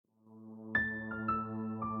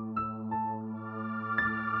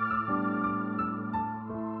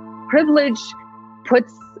privilege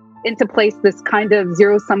puts into place this kind of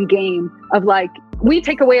zero-sum game of like, we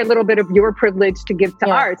take away a little bit of your privilege to give to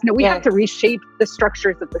ours. No, we have to reshape the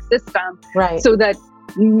structures of the system so that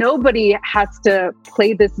nobody has to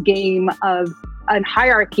play this game of a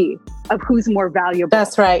hierarchy of who's more valuable.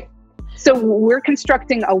 That's right. So we're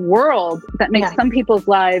constructing a world that makes some people's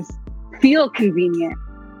lives feel convenient.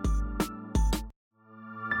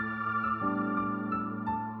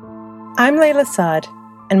 I'm Layla Saad,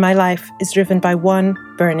 and my life is driven by one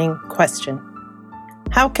burning question.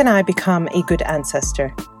 How can I become a good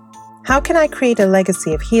ancestor? How can I create a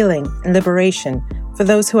legacy of healing and liberation for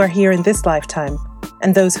those who are here in this lifetime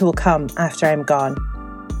and those who will come after I'm gone?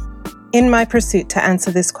 In my pursuit to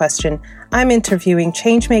answer this question, I'm interviewing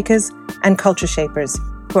changemakers and culture shapers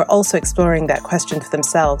who are also exploring that question for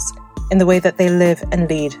themselves in the way that they live and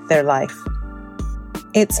lead their life.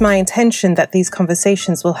 It's my intention that these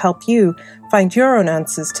conversations will help you find your own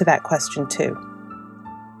answers to that question too.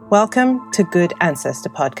 Welcome to Good Ancestor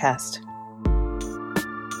Podcast.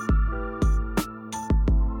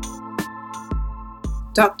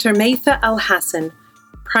 Dr. Maytha Al-Hassan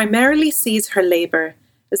primarily sees her labour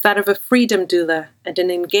as that of a freedom doula and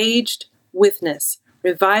an engaged witness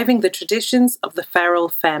reviving the traditions of the feral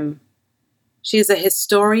femme. She is a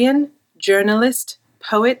historian, journalist,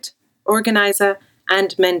 poet, organiser,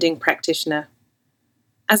 and mending practitioner.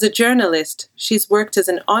 As a journalist, she's worked as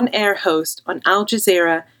an on-air host on Al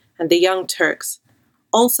Jazeera and The Young Turks,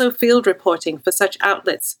 also field reporting for such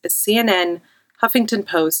outlets as CNN, Huffington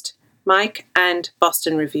Post, Mic, and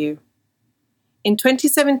Boston Review. In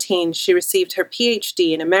 2017, she received her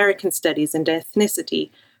PhD in American Studies and Ethnicity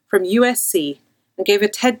from USC and gave a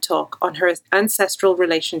TED Talk on her ancestral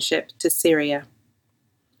relationship to Syria.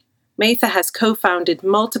 Maytha has co-founded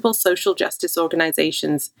multiple social justice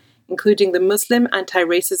organizations, including the Muslim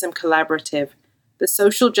Anti-Racism Collaborative, the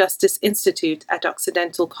Social Justice Institute at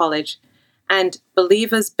Occidental College, and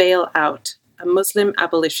Believers Bail Out, a Muslim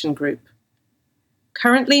abolition group.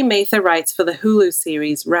 Currently, Maytha writes for the Hulu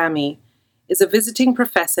series Rami, is a visiting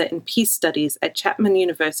professor in peace studies at Chapman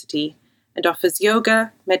University, and offers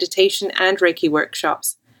yoga, meditation, and Reiki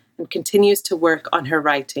workshops, and continues to work on her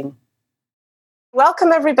writing.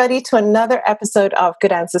 Welcome, everybody, to another episode of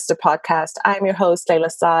Good Ancestor Podcast. I'm your host,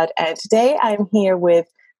 Layla Saad, and today I'm here with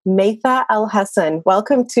Maytha Al-Hassan.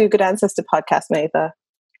 Welcome to Good Ancestor Podcast, Maytha.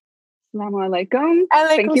 Assalamu alaikum.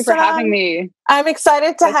 Thank you for having me. I'm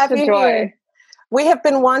excited to have you here. We have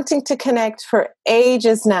been wanting to connect for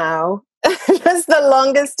ages now. Just the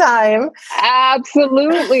longest time.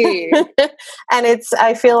 Absolutely. And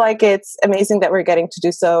I feel like it's amazing that we're getting to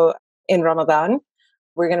do so in Ramadan.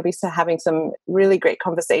 We're going to be having some really great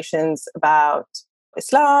conversations about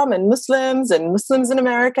Islam and Muslims in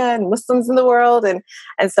America and Muslims in the world. And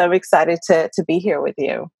so I'm excited to be here with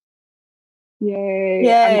you. Yay.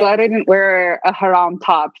 I'm glad I didn't wear a haram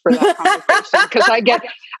top for that conversation because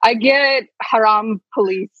I get haram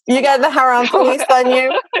police. You get the haram police on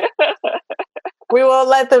you? We won't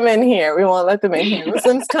let them in here.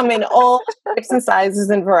 Muslims come in all shapes and sizes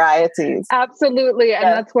and varieties. Absolutely. And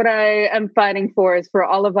that's what I am fighting for, is for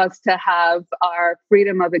all of us to have our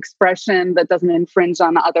freedom of expression that doesn't infringe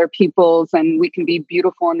on other people's, and we can be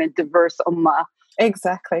beautiful in a diverse ummah.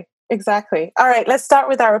 Exactly. All right, let's start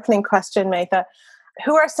with our opening question, Maytha.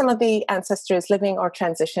 Who are some of the ancestors, living or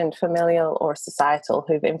transitioned, familial or societal,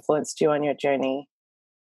 who've influenced you on your journey?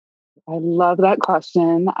 I love that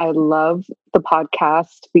question. I love the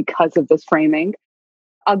podcast because of this framing.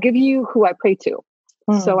 I'll give you who I pray to.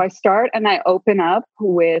 So I start and I open up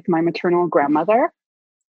with my maternal grandmother,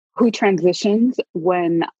 who transitioned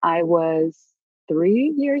when I was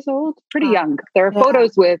 3 years old, pretty young. There are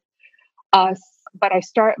photos with us, but I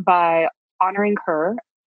start by honoring her.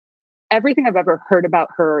 Everything I've ever heard about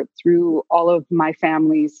her through all of my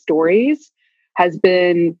family's stories has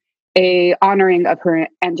been a honoring of her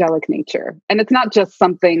angelic nature. And it's not just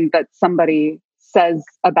something that somebody says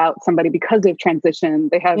about somebody because they've transitioned.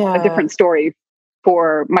 They have a different story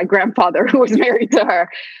for my grandfather who was married to her.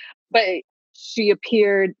 But she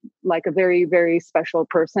appeared like a very, very special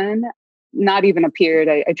person. Not even appeared.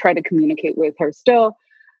 I try to communicate with her still.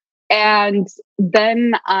 And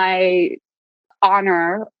then I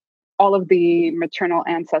honor all of the maternal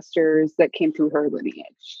ancestors that came through her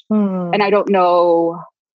lineage. And I don't know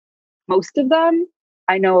most of them.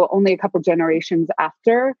 I know only a couple generations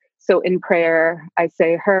after. So in prayer, I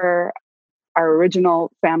say her, our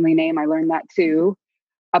original family name. I learned that too,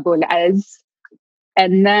 Abu al-Az.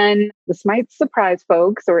 And then this might surprise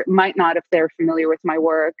folks, or it might not if they're familiar with my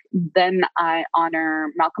work. Then I honor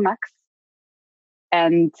Malcolm X.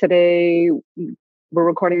 And today we're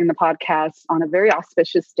recording the podcast on a very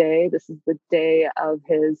auspicious day. This is the day of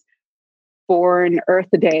his born Earth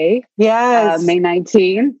Day. Yes. May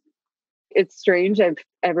 19th. It's strange.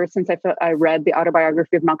 Ever since I read the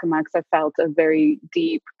autobiography of Malcolm X, I felt a very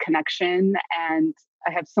deep connection. And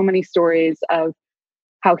I have so many stories of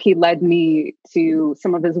how he led me to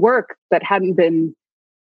some of his work that hadn't been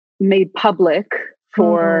made public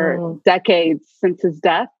for decades since his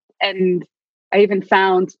death. And I even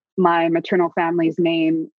found my maternal family's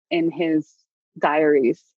name in his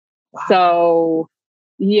diaries. Wow. So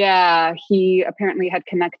yeah, he apparently had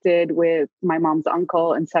connected with my mom's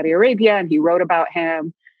uncle in Saudi Arabia, and he wrote about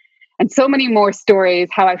him. And so many more stories,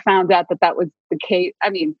 how I found out that was the case.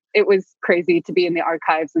 I mean, it was crazy to be in the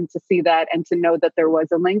archives and to see that and to know that there was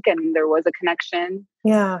a link and there was a connection.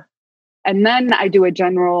 Yeah. And then I do a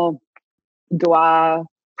general dua,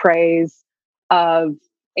 praise of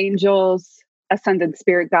angels, ascended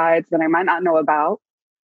spirit guides that I might not know about,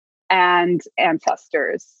 and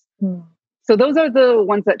ancestors. So those are the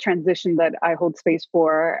ones that transition that I hold space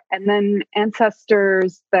for. And then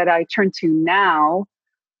ancestors that I turn to now,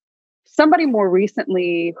 somebody more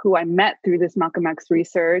recently who I met through this Malcolm X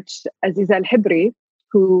research, Aziza Al-Hibri,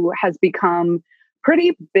 who has become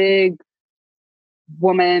pretty big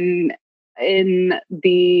woman in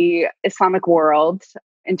the Islamic world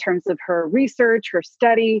in terms of her research, her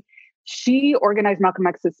study. She organized Malcolm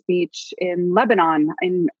X's speech in Lebanon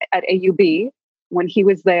at AUB when he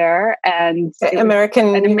was there, and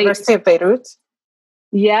American University of Beirut.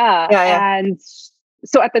 Yeah. And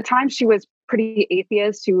so at the time she was pretty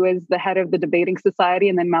atheist. She was the head of the debating society,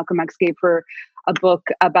 and then Malcolm X gave her a book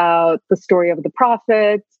about the story of the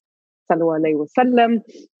Prophet, sallallahu alaihi wasallam.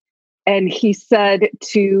 And he said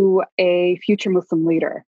to a future Muslim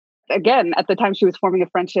leader, again, at the time she was forming a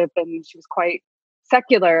friendship and she was quite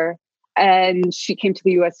secular, and she came to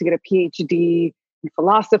the US to get a PhD in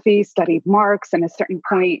philosophy, studied Marx, and at a certain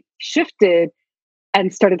point shifted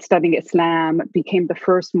and started studying Islam, became the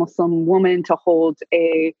first Muslim woman to hold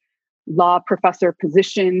a law professor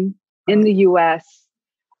position in the US.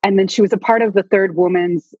 And then she was a part of the Third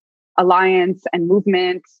Women's Alliance and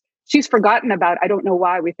movement. She's forgotten about, I don't know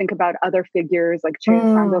why, we think about other figures like Che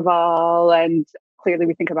Sandoval, and clearly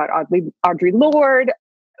we think about Audre Lorde,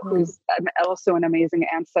 who's also an amazing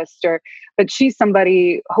ancestor. But she's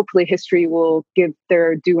somebody, hopefully history will give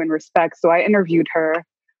their due and respect. So I interviewed her.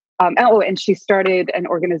 And she started an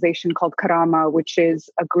organization called Karama, which is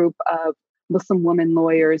a group of Muslim women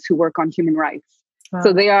lawyers who work on human rights. Wow.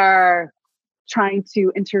 So they are trying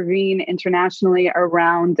to intervene internationally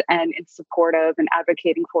around and in support of and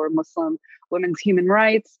advocating for Muslim women's human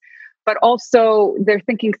rights. But also they're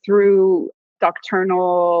thinking through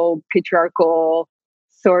doctrinal, patriarchal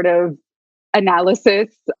sort of analysis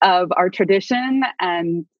of our tradition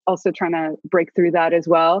and also trying to break through that as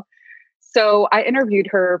well. So I interviewed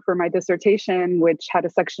her for my dissertation, which had a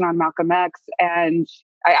section on Malcolm X, and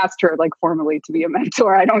I asked her like formally to be a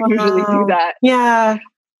mentor. I don't usually do that. Yeah.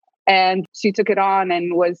 And she took it on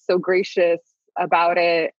and was so gracious about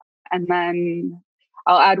it. And then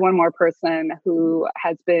I'll add one more person who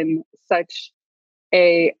has been such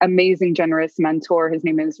an amazing, generous mentor. His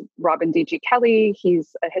name is Robin D.G. Kelly.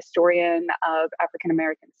 He's a historian of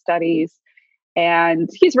African-American studies. And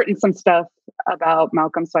he's written some stuff about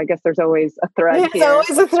Malcolm. So I guess there's always a thread here. There's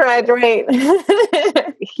always a thread, right?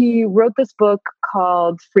 He wrote this book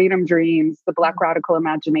called Freedom Dreams, The Black Radical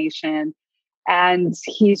Imagination. And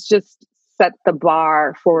he's just set the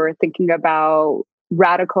bar for thinking about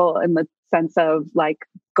radical in the sense of like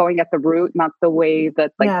going at the root, not the way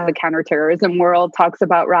that the counterterrorism world talks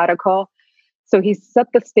about radical. So he set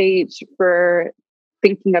the stage for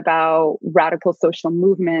thinking about radical social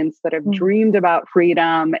movements that have dreamed about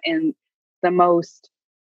freedom in the most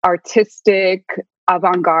artistic,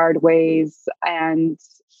 avant-garde ways. And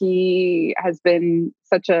he has been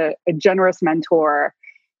such a generous mentor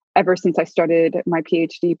ever since I started my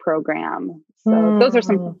PhD program. So those are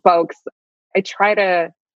some folks. I try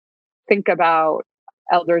to think about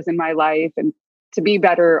elders in my life and to be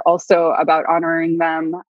better also about honoring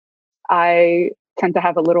them. I tend to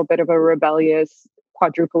have a little bit of a rebellious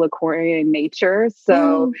quadruple Aquarian nature.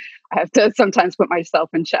 So I have to sometimes put myself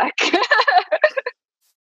in check.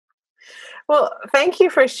 Well, thank you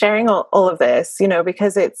for sharing all of this,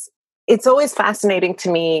 because it's always fascinating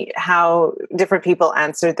to me how different people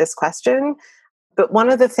answered this question. But one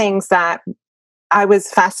of the things that I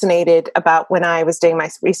was fascinated about when I was doing my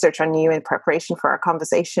research on you in preparation for our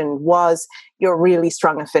conversation was your really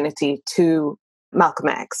strong affinity to Malcolm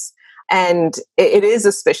X. And it is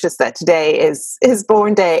auspicious that today is his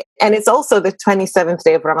born day. And it's also the 27th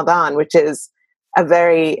day of Ramadan, which is a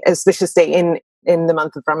very auspicious day in in the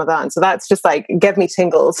month of Ramadan. So that's just like, gave me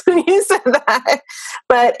tingles when you said that.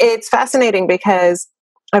 But it's fascinating because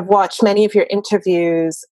I've watched many of your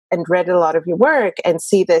interviews and read a lot of your work and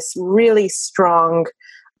see this really strong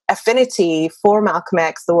affinity for Malcolm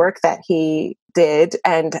X, the work that he did.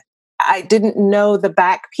 And I didn't know the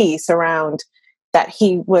back piece around that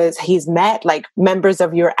he's met like members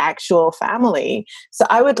of your actual family. So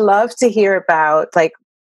I would love to hear about, like,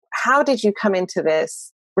 how did you come into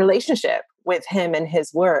this relationship with him and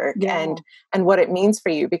his work, and what it means for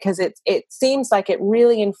you? Because it seems like it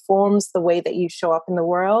really informs the way that you show up in the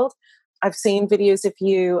world. I've seen videos of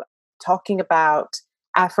you talking about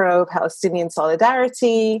Afro-Palestinian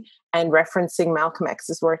solidarity and referencing Malcolm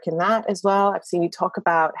X's work in that as well. I've seen you talk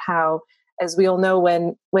about how, as we all know,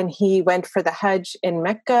 when he went for the Hajj in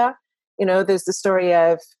Mecca, there's the story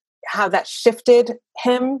of how that shifted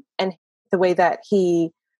him and the way that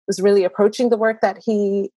he was really approaching the work that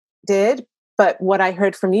he did. But what I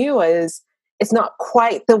heard from you is it's not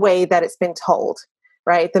quite the way that it's been told,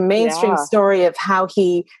 right? The mainstream story of how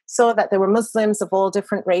he saw that there were Muslims of all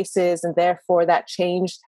different races, and therefore that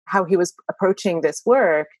changed how he was approaching this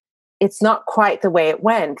work. It's not quite the way it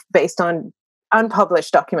went, based on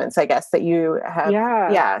unpublished documents, I guess, that you have,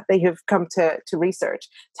 that you've come to research.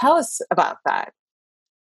 Tell us about that.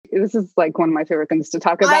 This is like one of my favorite things to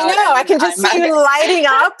talk about. I know. I can just see you lighting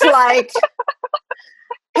up like...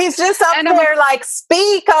 He's just up there like,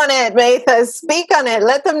 speak on it, Maytha, speak on it.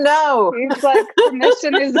 Let them know. He's like,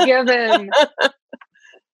 permission is given.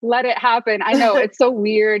 Let it happen. I know it's so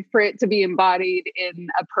weird for it to be embodied in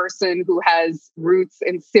a person who has roots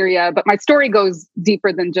in Syria, but my story goes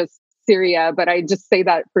deeper than just Syria, but I just say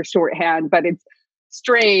that for shorthand. But it's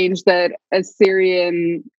strange that a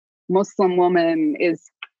Syrian Muslim woman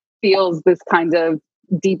feels this kind of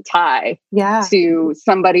deep tie to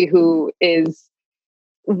somebody who is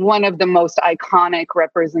one of the most iconic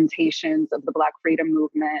representations of the Black freedom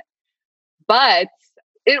movement. But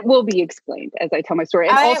it will be explained as I tell my story.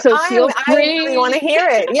 And I really want to hear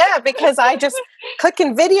it. Yeah, because I just click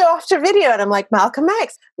in video after video and I'm like, Malcolm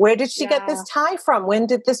X, where did she get this tie from? When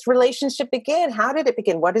did this relationship begin? How did it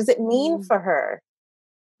begin? What does it mean for her?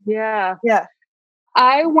 Yeah. Yeah.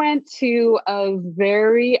 I went to a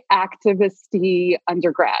very activist-y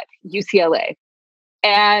undergrad, UCLA.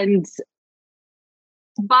 And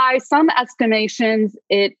by some estimations,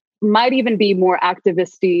 it might even be more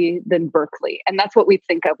activist-y than Berkeley. And that's what we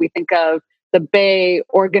think of. We think of the Bay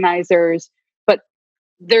organizers, but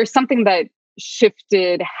there's something that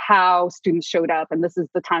shifted how students showed up. And this is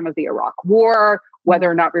the time of the Iraq War,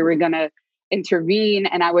 whether or not we were going to intervene.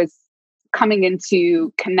 And I was coming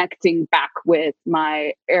into connecting back with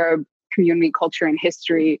my Arab community culture and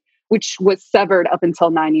history, which was severed up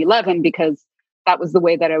until 9/11, because that was the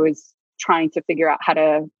way that I was trying to figure out how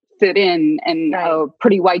to fit in a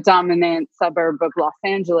pretty white dominant suburb of Los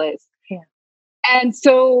Angeles. Yeah. And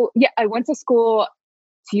so, I went to school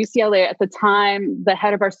to UCLA. At the time, the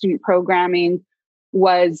head of our student programming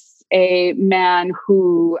was a man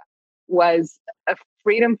who was a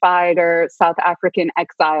freedom fighter, South African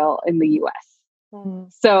exile in the US.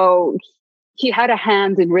 Mm. So he had a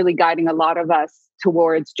hand in really guiding a lot of us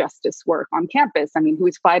towards justice work on campus. I mean, he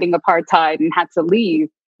was fighting apartheid and had to leave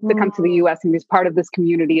to come to the US, and he was part of this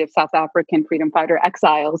community of South African freedom fighter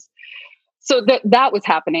exiles. So that was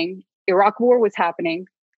happening. Iraq War was happening.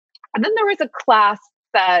 And then there was a class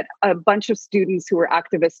that a bunch of students who were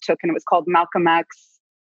activists took, and it was called Malcolm X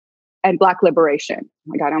and Black Liberation. Oh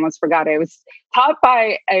my God, I almost forgot it. It was taught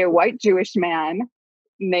by a white Jewish man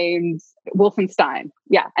named Wolfenstein.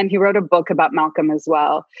 Yeah, and he wrote a book about Malcolm as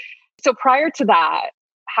well. So prior to that,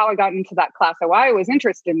 how I got into that class, or why I was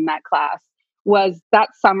interested in that class, was that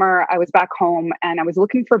summer I was back home and I was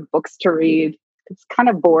looking for books to read. I was kind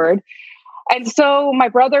of bored. And so my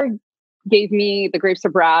brother gave me The Grapes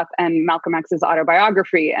of Wrath and Malcolm X's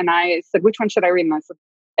autobiography. And I said, which one should I read?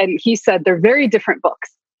 And he said, they're very different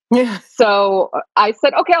books. Yeah. So I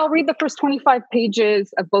said, okay, I'll read the first 25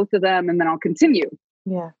 pages of both of them and then I'll continue.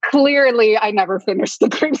 Yeah. Clearly, I never finished The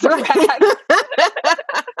Grapes of Wrath.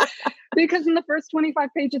 Because in the first 25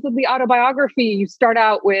 pages of the autobiography, you start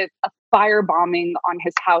out with a firebombing on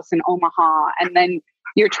his house in Omaha, and then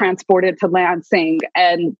you're transported to Lansing,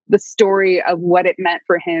 and the story of what it meant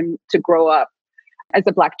for him to grow up as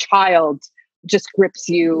a Black child just grips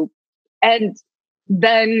you. And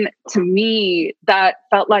then to me, that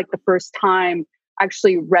felt like the first time I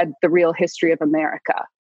actually read the real history of America.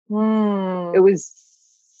 It was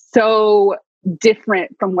so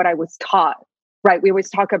different from what I was taught. Right. We always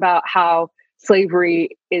talk about how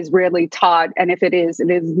slavery is rarely taught. And if it is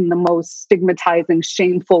in the most stigmatizing,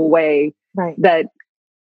 shameful way that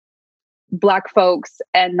Black folks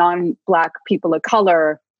and non-Black people of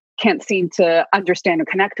color can't seem to understand or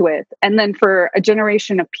connect with. And then for a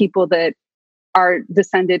generation of people that are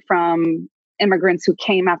descended from immigrants who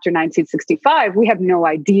came after 1965, we have no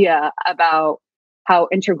idea about how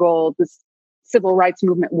integral this civil rights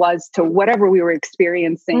movement was to whatever we were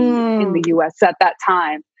experiencing in the US at that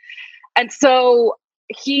time. And so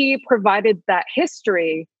he provided that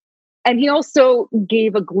history. And he also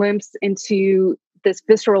gave a glimpse into this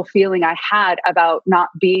visceral feeling I had about not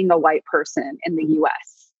being a white person in the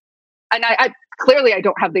US. And I clearly, I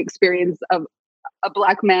don't have the experience of a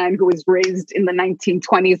Black man who was raised in the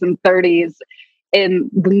 1920s and 30s in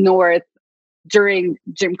the North during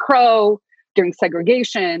Jim Crow, during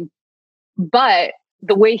segregation. But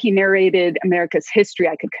the way he narrated America's history,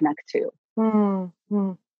 I could connect to.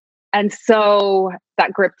 Mm-hmm. And so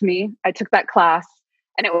that gripped me. I took that class,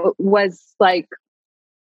 and it was like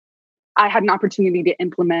I had an opportunity to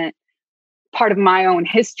implement part of my own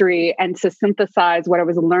history and to synthesize what I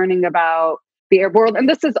was learning about the Arab world. And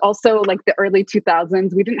this is also like the early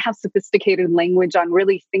 2000s. We didn't have sophisticated language on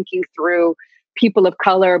really thinking through people of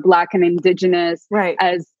color, Black and Indigenous,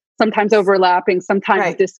 as sometimes overlapping,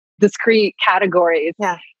 sometimes discrete categories.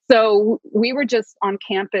 Yeah. So we were just on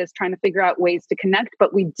campus trying to figure out ways to connect,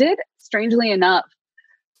 but we did, strangely enough,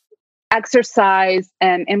 exercise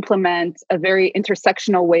and implement a very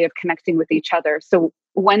intersectional way of connecting with each other. So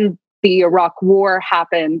when the Iraq War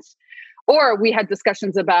happened, or we had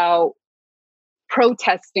discussions about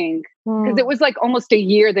protesting, because it was like almost a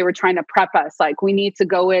year they were trying to prep us, like, we need to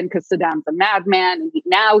go in because Saddam's a madman, and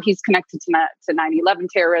now he's connected to 9/11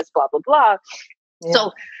 terrorists, blah, blah, blah. Yeah.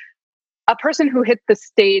 So a person who hit the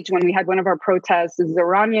stage when we had one of our protests is an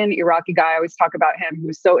Iranian Iraqi guy. I always talk about him,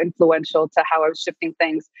 who's so influential to how I was shifting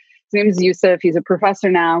things. His name is Yusuf. He's a professor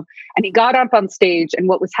now. And he got up on stage. And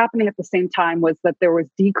what was happening at the same time was that there was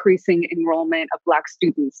decreasing enrollment of Black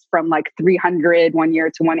students from like 300 one year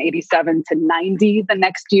to 187 to 90 the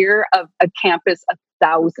next year, of a campus of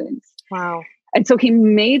thousands. Wow. And so he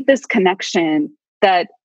made this connection that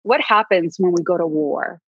what happens when we go to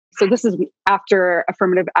war? So this is after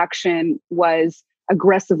affirmative action was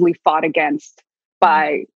aggressively fought against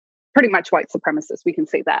by pretty much white supremacists. We can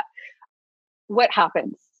say that. What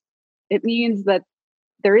happens? It means that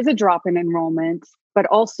there is a drop in enrollment, but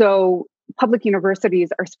also public universities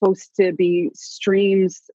are supposed to be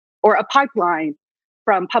streams or a pipeline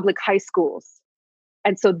from public high schools.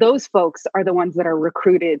 And so those folks are the ones that are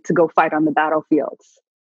recruited to go fight on the battlefields.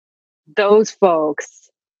 Those folks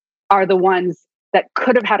are the ones that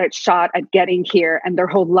could have had a shot at getting here, and their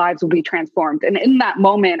whole lives will be transformed. And in that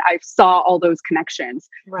moment, I saw all those connections.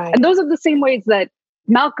 Right. And those are the same ways that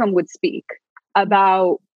Malcolm would speak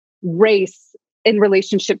about race in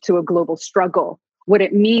relationship to a global struggle, what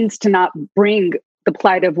it means to not bring the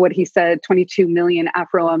plight of what he said, 22 million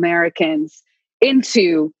Afro-Americans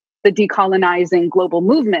into the decolonizing global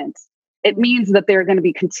movement. It means that they're going to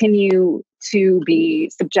be continue to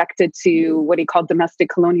be subjected to what he called domestic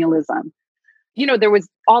colonialism. You know, there was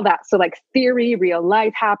all that. So like theory, real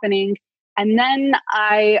life happening. And then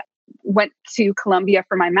I went to Columbia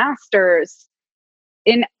for my master's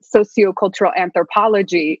in sociocultural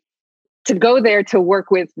anthropology, to go there to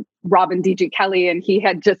work with Robin D.G. Kelley, and he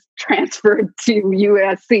had just transferred to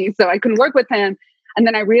USC, so I couldn't work with him. And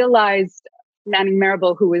then I realized Manning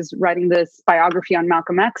Marable, who was writing this biography on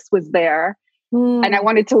Malcolm X, was there, and I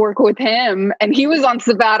wanted to work with him, and he was on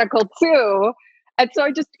sabbatical too. And so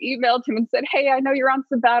I just emailed him and said, hey, I know you're on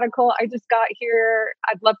sabbatical. I just got here.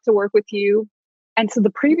 I'd love to work with you. And so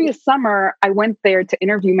the previous summer, I went there to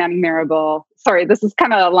interview Manning Marable. Sorry, this is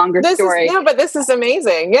kind of a longer story. But this is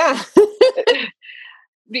amazing. Yeah.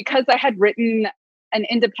 Because I had written an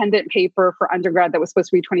independent paper for undergrad that was supposed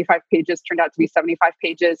to be 25 pages, turned out to be 75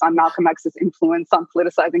 pages on Malcolm X's influence on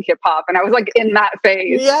politicizing hip hop. And I was like in that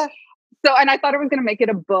phase. Yeah. So, and I thought I was going to make it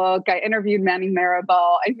a book. I interviewed Manning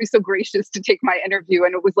Marable, and he was so gracious to take my interview.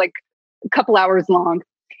 And it was like a couple hours long.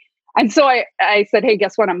 And so I said, hey,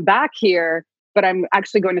 guess what? I'm back here, but I'm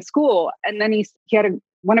actually going to school. And then he had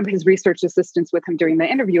one of his research assistants with him during the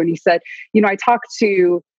interview. And he said, you know, I talked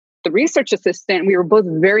to the research assistant. We were both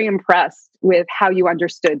very impressed with how you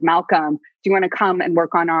understood Malcolm. Do you want to come and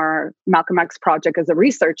work on our Malcolm X project as a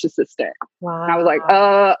research assistant? Wow. And I was like,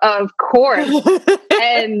 of course.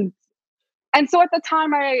 And so at the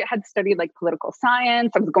time I had studied like political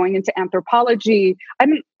science. I was going into anthropology. I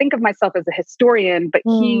didn't think of myself as a historian, but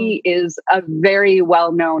he is a very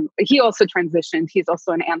well-known, he also transitioned. He's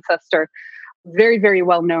also an ancestor, very, very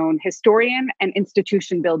well-known historian and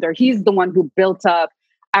institution builder. He's the one who built up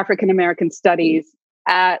African-American studies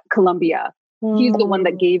at Columbia. He's the one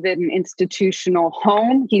that gave it an institutional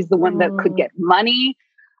home. He's the one that could get money.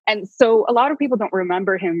 And so a lot of people don't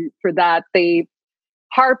remember him for that. They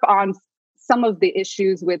harp on some of the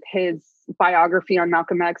issues with his biography on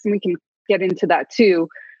Malcolm X, and we can get into that too.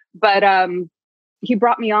 But he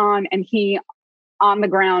brought me on, and he, on the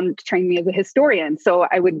ground, trained me as a historian. So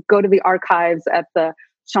I would go to the archives at the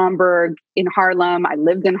Schomburg in Harlem. I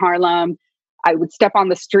lived in Harlem. I would step on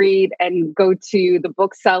the street and go to the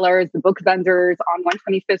booksellers, the book vendors on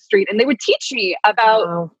 125th Street, and they would teach me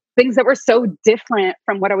about things that were so different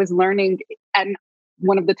from what I was learning at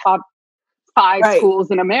one of the top 5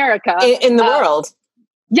 schools in America. In the world.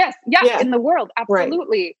 Yes, in the world,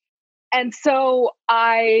 absolutely. Right. And so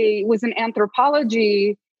I was in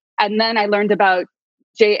anthropology, and then I learned about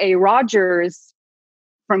J.A. Rogers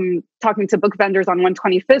from talking to book vendors on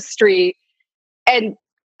 125th Street. And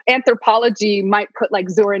anthropology might put like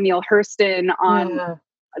Zora Neale Hurston on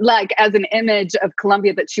like as an image of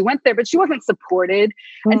Columbia that she went there, but she wasn't supported.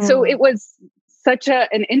 And so it was such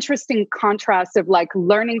an interesting contrast of like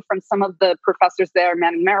learning from some of the professors there,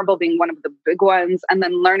 Manning Marable being one of the big ones, and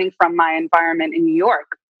then learning from my environment in New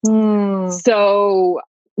York. So,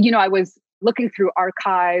 I was looking through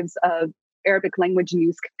archives of Arabic language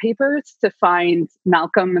newspapers to find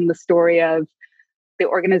Malcolm and the story of the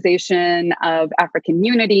Organization of African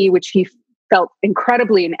Unity, which he felt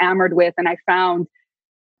incredibly enamored with. And I found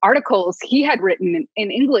articles he had written in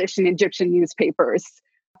English in Egyptian newspapers,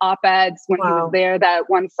 op-eds when he was there that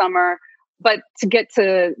one summer. But to get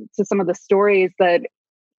to some of the stories that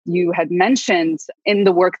you had mentioned in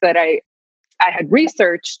the work that I had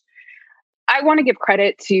researched, I want to give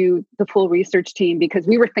credit to the full research team because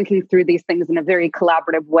we were thinking through these things in a very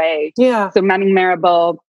collaborative way. Yeah. So Manning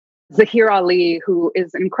Marable, Zahir Ali, who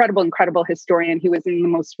is an incredible historian. He was in the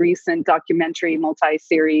most recent documentary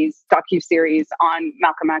docu-series on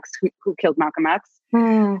Malcolm X, who killed Malcolm X.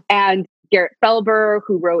 And Garrett Felber,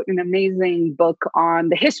 who wrote an amazing book on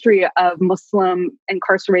the history of Muslim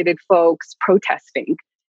incarcerated folks protesting.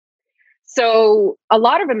 So a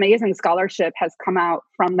lot of amazing scholarship has come out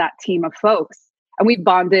from that team of folks. And we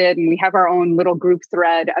bonded, and we have our own little group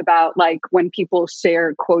thread about like when people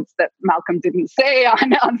share quotes that Malcolm didn't say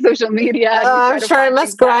on social media. I'm sure it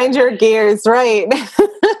must grind your gears, right?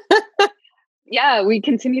 Yeah, we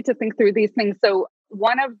continue to think through these things. So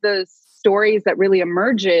one of the stories that really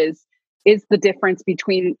emerges is the difference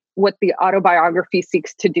between what the autobiography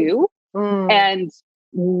seeks to do and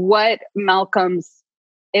what Malcolm's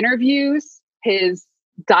interviews, his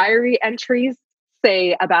diary entries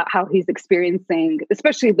say about how he's experiencing,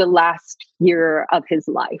 especially the last year of his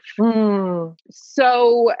life.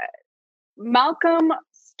 So Malcolm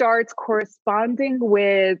starts corresponding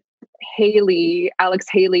with Alex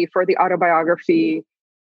Haley for the autobiography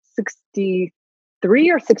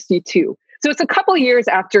 63 or 62. So it's a couple years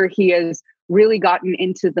after he has really gotten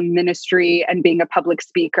into the ministry and being a public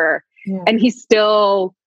speaker. Yeah. And he's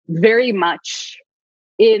still very much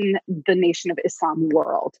in the Nation of Islam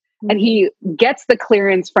world. And he gets the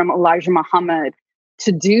clearance from Elijah Muhammad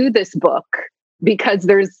to do this book because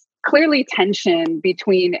there's clearly tension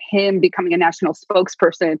between him becoming a national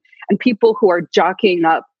spokesperson and people who are jockeying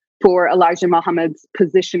up for Elijah Muhammad's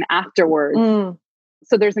position afterwards.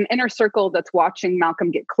 So there's an inner circle that's watching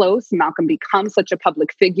Malcolm get close. Malcolm becomes such a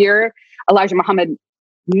public figure. Elijah Muhammad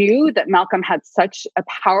knew that Malcolm had such a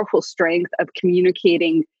powerful strength of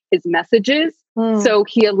communicating his messages. So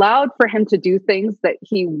he allowed for him to do things that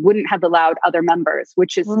he wouldn't have allowed other members,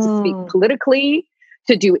 which is to speak politically,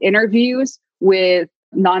 to do interviews with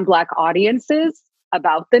non-Black audiences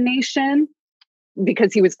about the nation,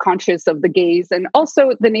 because he was conscious of the gaze. And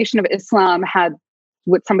also the Nation of Islam had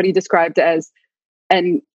what somebody described as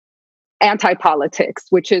an anti-politics,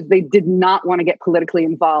 which is they did not want to get politically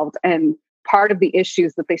involved. And part of the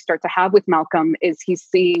issues that they start to have with Malcolm is he's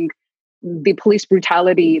seeing the police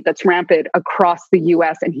brutality that's rampant across the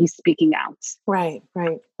US and he's speaking out. Right.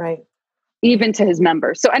 Even to his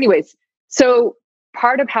members. So anyways,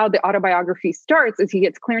 part of how the autobiography starts is he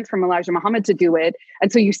gets clearance from Elijah Muhammad to do it.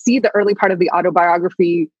 And so you see the early part of the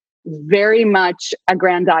autobiography very much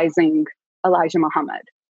aggrandizing Elijah Muhammad,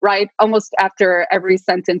 right? Almost after every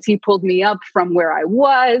sentence, he pulled me up from where I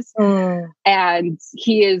was. And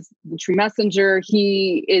he is the true messenger.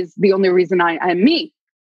 He is the only reason I am me.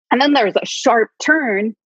 And then there's a sharp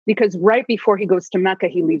turn because right before he goes to Mecca,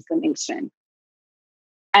 he leaves the nation.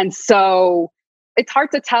 And so it's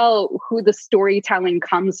hard to tell who the storytelling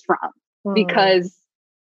comes from because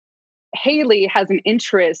Haley has an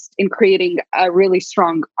interest in creating a really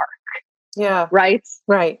strong arc. Yeah. Right?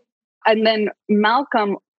 Right. And then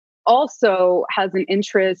Malcolm also has an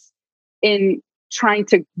interest in trying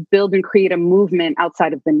to build and create a movement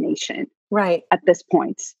outside of the nation right at this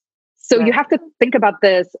point. So right. you have to think about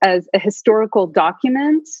this as a historical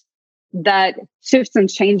document that shifts and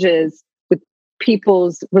changes with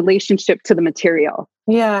people's relationship to the material.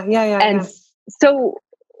 And so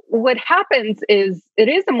what happens is it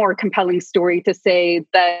is a more compelling story to say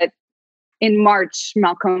that in March,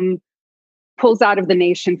 Malcolm pulls out of the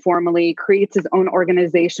nation formally, creates his own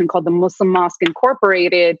organization called the Muslim Mosque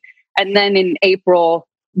Incorporated, and then in April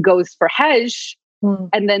goes for Hajj,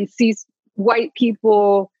 and then sees white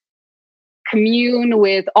people commune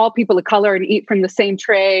with all people of color and eat from the same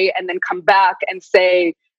tray, and then come back and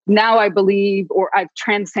say, now I believe, or I've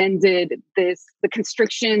transcended the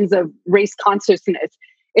constrictions of race consciousness.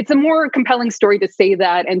 It's a more compelling story to say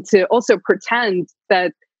that, and to also pretend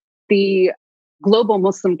that the global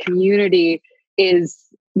Muslim community is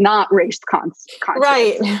not race conscious.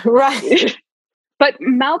 Right. But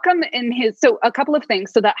Malcolm so a couple of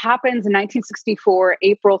things. So that happens in 1964,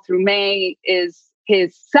 April through May is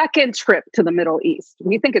his second trip to the Middle East.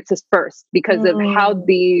 We think it's his first because of how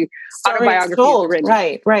the autobiography is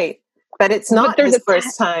written. Right. But it's not his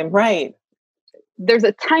first time. Right. There's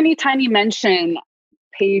a tiny, tiny mention,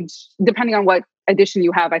 page, depending on what edition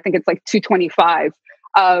you have, I think it's like 225,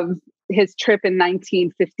 of his trip in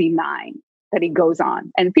 1959 that he goes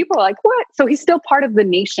on. And people are like, what? So he's still part of the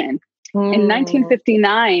nation. In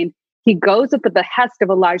 1959, he goes at the behest of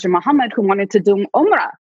Elijah Muhammad, who wanted to do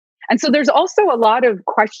Umrah. And so there's also a lot of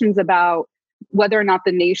questions about whether or not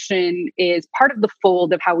the nation is part of the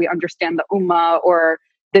fold of how we understand the Ummah, or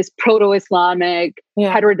this proto-Islamic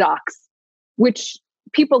heterodox, which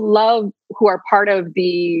people love who are part of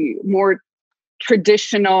the more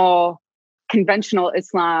traditional, conventional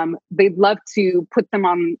Islam. They'd love to put them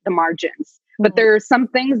on the margins. But there are some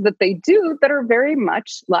things that they do that are very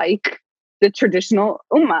much like the traditional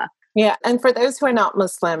Ummah. Yeah. And for those who are not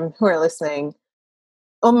Muslim who are listening,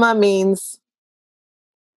 Ummah means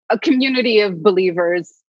a community of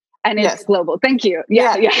believers, and it's global. Thank you.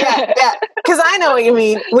 Yeah. Because I know what you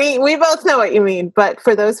mean. We both know what you mean. But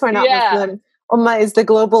for those who are not Muslim, Ummah is the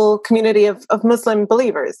global community of Muslim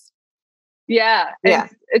believers. Yeah.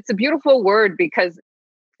 It's a beautiful word because,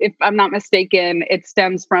 if I'm not mistaken, it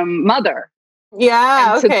stems from mother.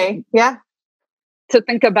 Yeah. Okay. To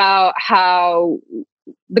think about how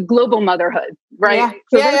the global motherhood, right?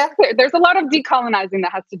 Yeah. So there's a lot of decolonizing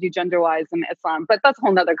that has to do gender-wise in Islam, but that's a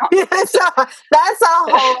whole nother conversation. That's a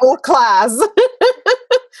whole class.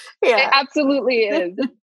 It absolutely is.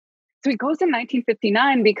 So he goes in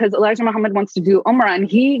 1959 because Elijah Muhammad wants to do Umrah, and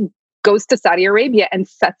he goes to Saudi Arabia and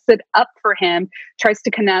sets it up for him, tries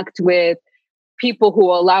to connect with people who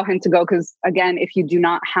will allow him to go. Because again, if you do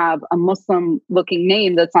not have a Muslim looking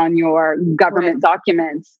name that's on your government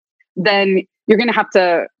documents, then you're going to have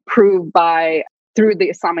to prove through the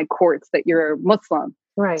Islamic courts that you're Muslim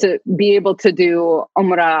to be able to do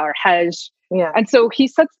Umrah or Hajj. Yeah. And so he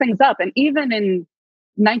sets things up. And even in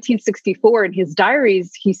 1964, in his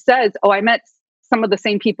diaries, he says, I met some of the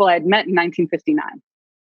same people I had met in 1959.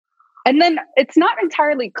 And then it's not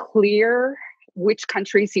entirely clear which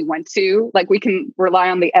countries he went to. Like, we can rely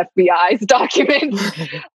on the FBI's documents,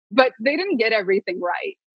 but they didn't get everything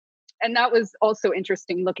right. And that was also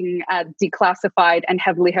interesting, looking at declassified and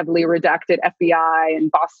heavily redacted FBI and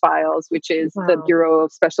BOSS files, which is the Bureau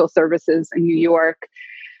of Special Services in New York.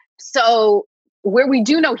 So where we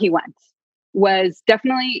do know he went was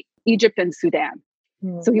definitely Egypt and Sudan.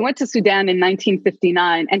 So he went to Sudan in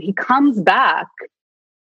 1959, and he comes back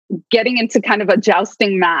getting into kind of a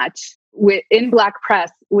jousting match in Black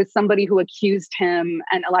press with somebody who accused him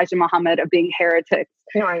and Elijah Muhammad of being heretics.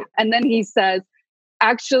 Right. And then he says,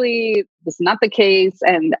 actually, this is not the case.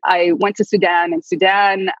 And I went to Sudan, and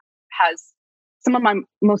Sudan has some of my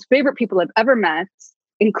most favorite people I've ever met,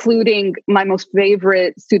 including my most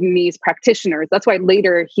favorite Sudanese practitioners. That's why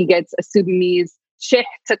later he gets a Sudanese sheikh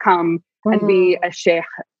to come and be a sheikh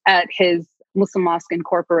at his Muslim Mosque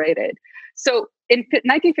Incorporated. So in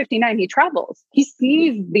 1959, he travels. He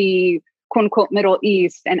sees the quote unquote Middle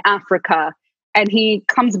East and Africa, and he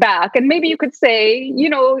comes back. And maybe you could say,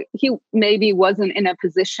 he maybe wasn't in a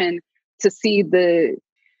position to see the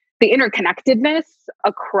interconnectedness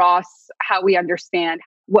across how we understand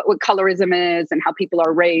what colorism is and how people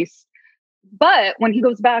are raced. But when he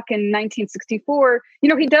goes back in 1964,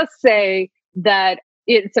 he does say that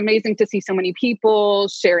it's amazing to see so many people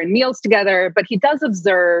sharing meals together, but he does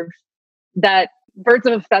observe that birds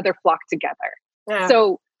of a feather flock together. Yeah.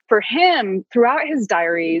 So for him, throughout his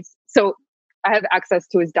diaries, so I have access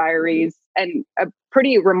to his diaries, and a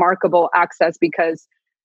pretty remarkable access, because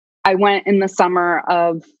I went in the summer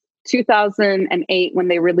of 2008 when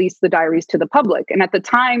they released the diaries to the public. And at the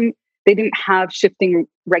time, they didn't have shifting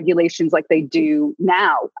regulations like they do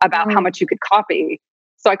now about how much you could copy.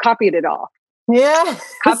 So I copied it all. Yeah.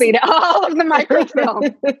 Copied all of the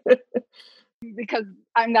microfilm because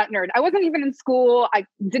I'm that nerd. I wasn't even in school.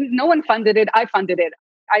 No one funded it. I funded it.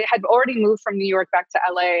 I had already moved from New York back to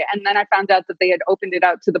LA. And then I found out that they had opened it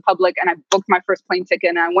out to the public, and I booked my first plane ticket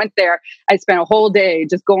and I went there. I spent a whole day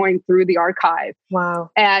just going through the archive. Wow.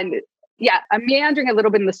 And yeah, I'm meandering a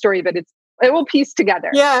little bit in the story, but it will piece together.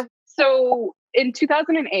 Yeah. So in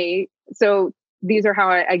 2008, so these are how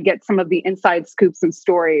I get some of the inside scoops and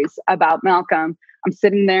stories about Malcolm. I'm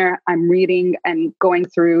sitting there, I'm reading and going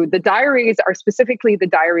through. The diaries are specifically the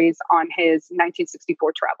diaries on his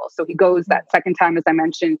 1964 travel. So he goes that second time, as I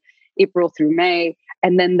mentioned, April through May,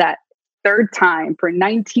 and then that third time for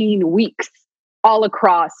 19 weeks all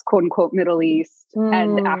across, quote unquote, Middle East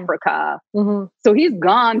and Africa. Mm-hmm. So he's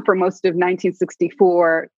gone for most of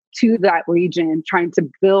 1964 to that region, trying to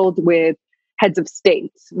build with heads of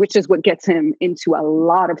states, which is what gets him into a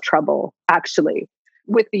lot of trouble, actually,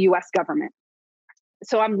 with the US government.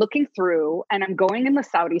 So I'm looking through and I'm going in the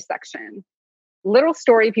Saudi section. Little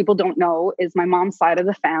story people don't know is my mom's side of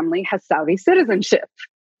the family has Saudi citizenship.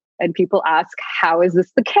 And people ask, how is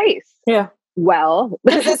this the case? Yeah. Well,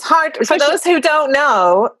 it's hard. For those who don't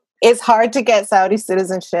know, it's hard to get Saudi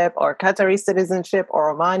citizenship or Qatari citizenship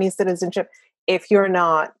or Omani citizenship if you're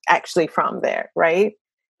not actually from there, right?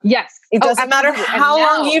 Yes. It doesn't matter how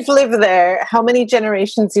long you've lived there, how many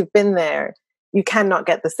generations you've been there, you cannot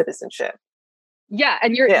get the citizenship. Yeah.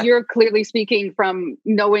 And you're clearly speaking from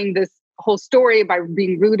knowing this whole story by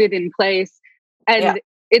being rooted in place. And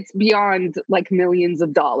it's beyond like millions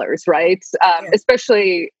of dollars, right?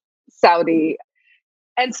 Especially Saudi.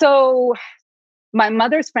 And so my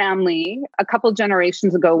mother's family, a couple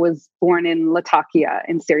generations ago, was born in Latakia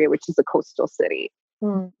in Syria, which is a coastal city.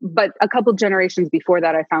 But a couple generations before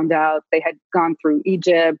that, I found out they had gone through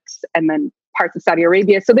Egypt and then parts of Saudi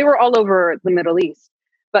Arabia. So they were all over the Middle East.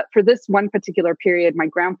 But for this one particular period, my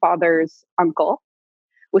grandfather's uncle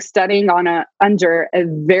was studying under a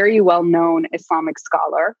very well-known Islamic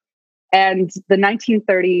scholar. And the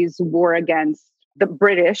 1930s war against the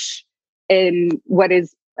British in what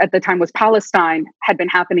is at the time was Palestine had been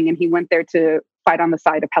happening. And he went there to fight on the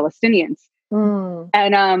side of Palestinians.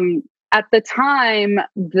 And at the time,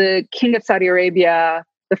 the king of Saudi Arabia,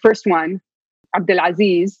 the first one,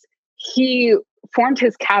 Abdulaziz, he formed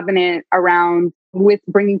his cabinet around with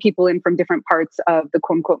bringing people in from different parts of the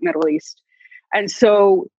quote unquote Middle East. And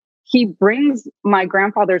so he brings my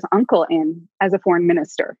grandfather's uncle in as a foreign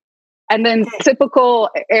minister. And then typical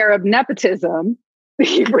Arab nepotism,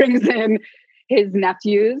 he brings in his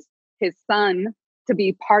nephews, his son, to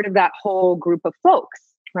be part of that whole group of folks.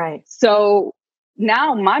 Right. So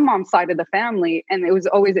now my mom's side of the family, and it was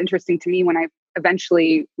always interesting to me when I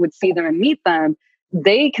eventually would see them and meet them,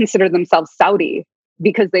 they consider themselves Saudi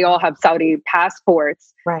because they all have Saudi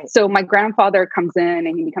passports. Right. So my grandfather comes in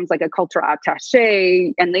and he becomes like a cultural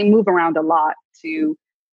attaché, and they move around a lot to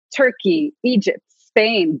Turkey, Egypt,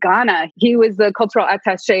 Spain, Ghana. He was the cultural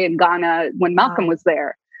attaché in Ghana when Malcolm was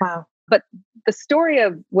there. Wow. But the story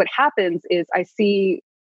of what happens is I see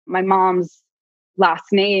my mom's last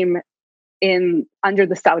name under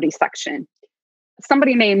the Saudi section.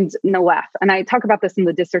 Somebody named Nawaf. And I talk about this in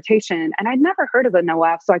the dissertation, and I'd never heard of a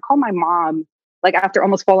Nawaf. So I call my mom, like after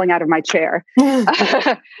almost falling out of my chair,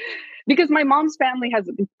 because my mom's family has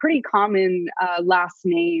a pretty common last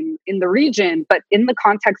name in the region, but in the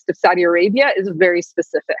context of Saudi Arabia is very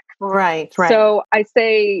specific. Right. So I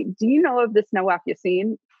say, do you know of this Nawaf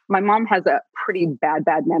Yassin? My mom has a pretty bad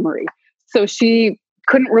memory. So she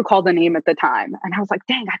couldn't recall the name at the time. And I was like,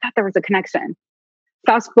 dang, I thought there was a connection.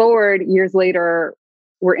 Fast forward years later,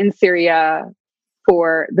 we're in Syria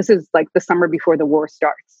this is like the summer before the war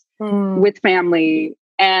starts with family.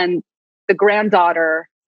 And the granddaughter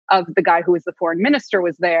of the guy who was the foreign minister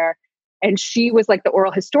was there. And she was like the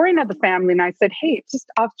oral historian of the family. And I said, hey, just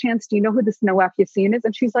off chance, do you know who this Nawaf Yassin is?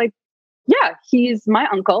 And she's like, yeah, he's my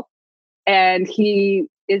uncle. And he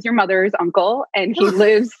is your mother's uncle. And he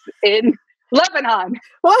lives in Lebanon.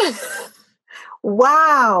 What?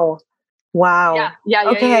 Wow.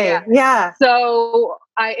 Yeah. So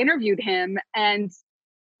I interviewed him, and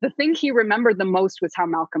the thing he remembered the most was how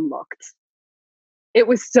Malcolm looked. It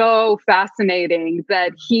was so fascinating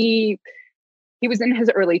that he was in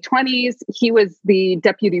his early 20s. He was the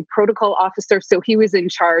deputy protocol officer. So he was in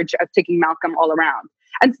charge of taking Malcolm all around.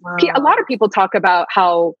 And a lot of people talk about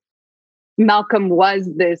how Malcolm was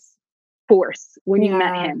this force when you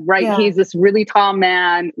met him, right? Yeah. He's this really tall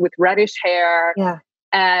man with reddish hair. Yeah.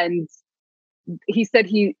 And he said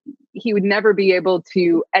he would never be able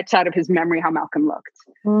to etch out of his memory how Malcolm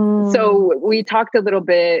looked. So we talked a little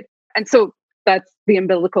bit, and so that's the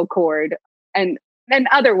umbilical cord, and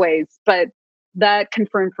other ways, but that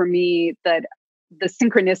confirmed for me that the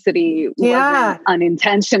synchronicity wasn't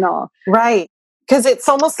unintentional. Right. Because it's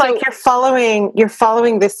almost like you're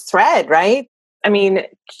following this thread, right? I mean,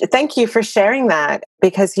 thank you for sharing that,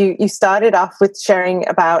 because you started off with sharing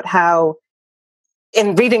about how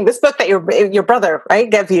in reading this book that your brother, right,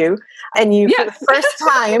 gave you, and you, for the first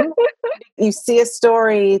time, you see a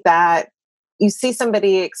story that you see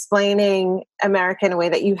somebody explaining America in a way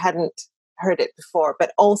that you hadn't heard it before,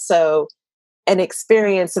 but also an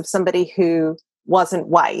experience of somebody who wasn't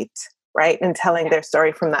white, right, and telling their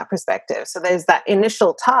story from that perspective. So there's that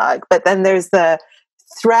initial tug, but then there's the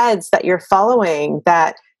threads that you're following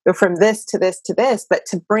that go from this to this to this, but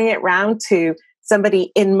to bring it round to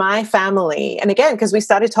somebody in my family. And again, because we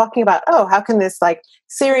started talking about, how can this like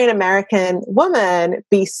Syrian American woman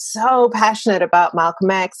be so passionate about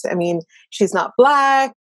Malcolm X? I mean, she's not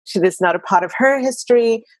Black. It's not a part of her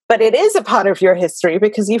history, but it is a part of your history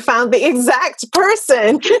because you found the exact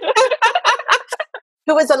person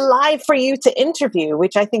who was alive for you to interview,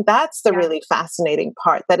 which I think that's the really fascinating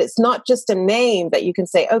part, that it's not just a name that you can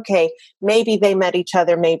say, okay, maybe they met each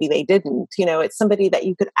other, maybe they didn't. It's somebody that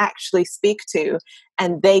you could actually speak to,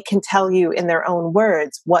 and they can tell you in their own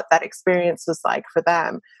words what that experience was like for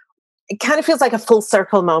them. It kind of feels like a full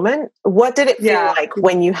circle moment. What did it feel like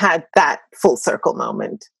when you had that full circle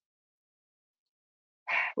moment?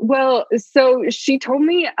 Well, so she told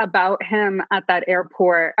me about him at that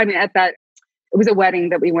airport. I mean, it was a wedding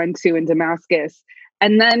that we went to in Damascus.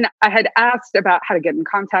 And then I had asked about how to get in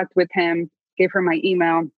contact with him, gave her my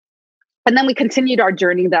email. And then we continued our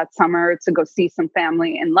journey that summer to go see some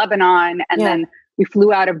family in Lebanon. And then we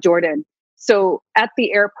flew out of Jordan. So at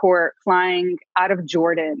the airport, flying out of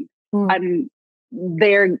Jordan, I'm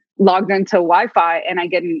there logged into Wi-Fi, and I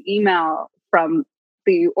get an email from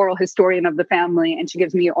the oral historian of the family, and she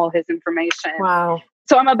gives me all his information. Wow.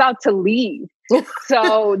 So I'm about to leave.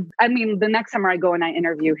 So, I mean, the next summer I go and I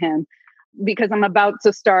interview him because I'm about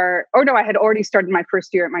to start, I had already started my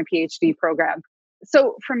first year at my PhD program.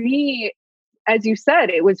 So for me, as you said,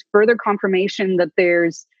 it was further confirmation that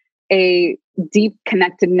there's a deep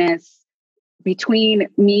connectedness between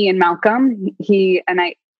me and Malcolm. And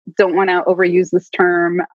I don't want to overuse this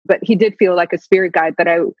term, but he did feel like a spirit guide, that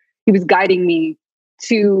he was guiding me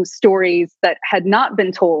to stories that had not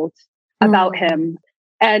been told about him,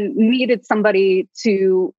 and needed somebody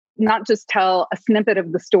to not just tell a snippet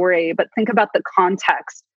of the story, but think about the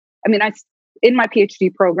context. I mean, in my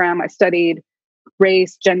PhD program, I studied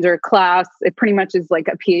race, gender, class. It pretty much is like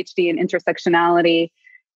a PhD in intersectionality.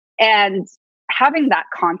 And having that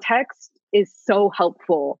context is so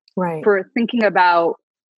helpful for thinking about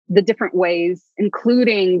the different ways,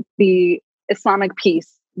 including the Islamic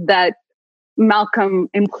piece, that Malcolm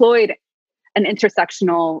employed an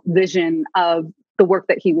intersectional vision of the work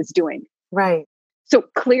that he was doing. Right. So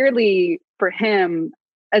clearly for him,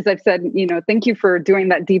 as I've said, thank you for doing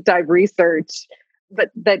that deep dive research,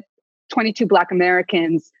 but that 22 Black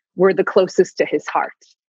Americans were the closest to his heart.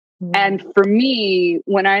 And for me,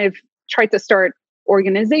 when I've tried to start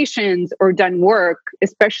organizations or done work,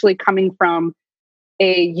 especially coming from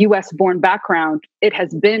a US born background, it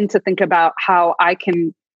has been to think about how I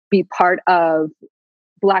can be part of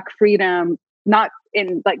Black freedom, not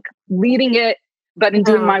in like leading it, but in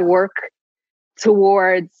doing my work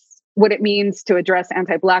towards what it means to address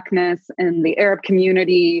anti-Blackness in the Arab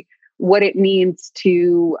community, what it means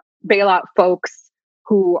to bail out folks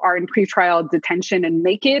who are in pretrial detention and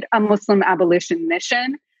make it a Muslim abolition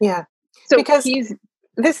mission. Yeah. So because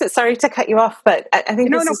this is, sorry to cut you off, but I think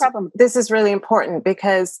no problem. This is really important,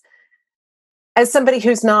 because as somebody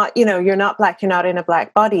who's not, you're not Black, you're not in a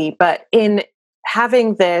Black body, but in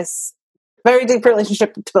having this very deep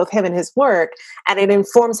relationship to both him and his work, and it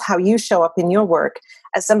informs how you show up in your work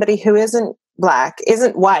as somebody who isn't Black,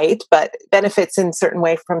 isn't white, but benefits in certain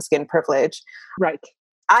way from skin privilege. Right.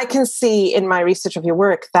 I can see in my research of your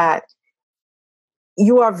work that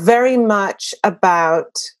you are very much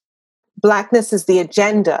about Blackness as the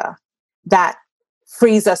agenda that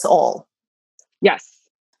frees us all. Yes.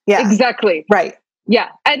 Yeah. Exactly. Right. Yeah.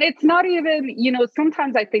 And it's not even,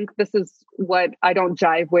 sometimes I think this is what I don't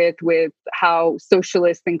jive with how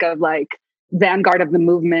socialists think of like vanguard of the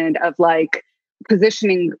movement, of like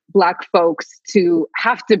positioning Black folks to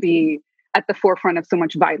have to be at the forefront of so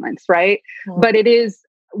much violence, right? But it is,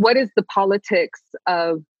 what is the politics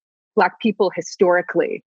of Black people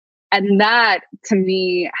historically? And that to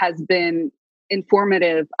me has been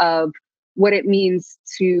informative of what it means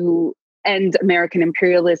to end American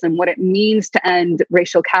imperialism, what it means to end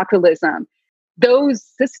racial capitalism. Those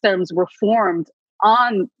systems were formed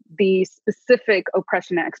on the specific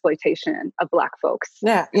oppression and exploitation of Black folks.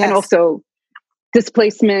 Yeah, and also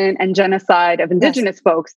displacement and genocide of Indigenous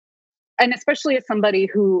folks. And especially as somebody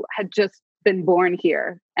who had just been born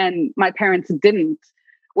here and my parents didn't,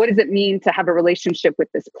 what does it mean to have a relationship with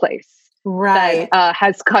this place? Right. That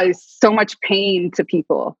has caused so much pain to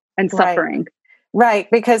people and suffering. Right.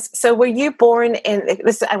 Because, so were you born in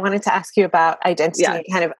this? I wanted to ask you about identity and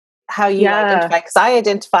kind of how you identify, because I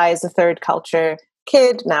identify as a third culture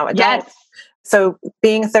kid, now adult. Yes. So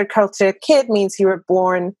being a third culture kid means you were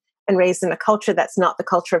born and raised in a culture that's not the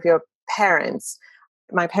culture of your parents.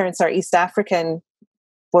 My parents are East African,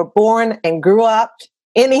 were born and grew up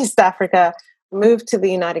in East Africa, moved to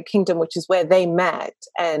the United Kingdom, which is where they met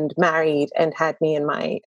and married and had me and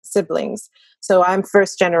my siblings. So I'm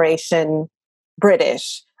first generation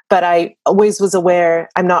British, but I always was aware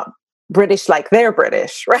I'm not British like they're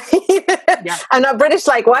British, right? Yeah. I'm not British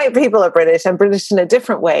like white people are British. I'm British in a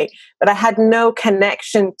different way, but I had no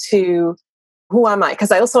connection to who am I?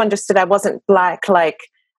 Because I also understood I wasn't Black like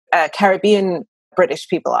Caribbean British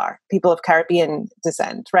people are, people of Caribbean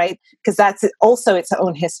descent, right? Because that's also its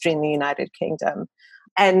own history in the United Kingdom.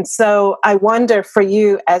 And so I wonder for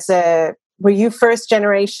you were you first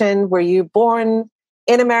generation? Were you born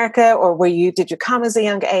in America, or did you come as a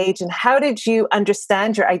young age? And how did you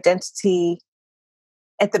understand your identity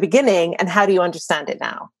at the beginning, and how do you understand it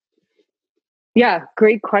now? Yeah,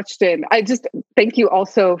 great question. I just thank you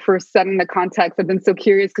also for setting the context. I've been so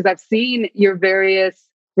curious because I've seen your various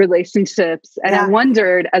relationships and I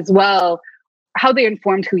wondered as well how they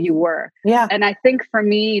informed who you were. Yeah. And I think for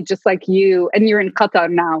me, just like you, and you're in Qatar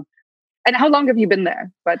now. And how long have you been there,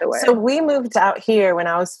 by the way? So we moved out here when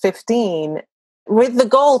I was 15 with the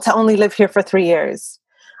goal to only live here for 3 years.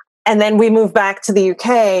 And then we moved back to the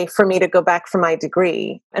UK for me to go back for my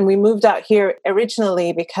degree. And we moved out here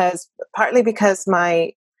originally partly because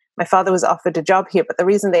my father was offered a job here, but the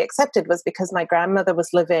reason they accepted was because my grandmother was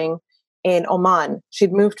living in Oman.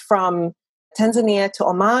 She'd moved from Tanzania to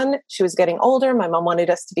Oman. She was getting older. My mom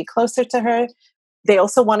wanted us to be closer to her. They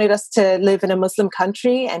also wanted us to live in a Muslim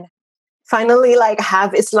country and finally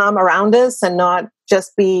have Islam around us and not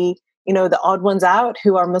just be, the odd ones out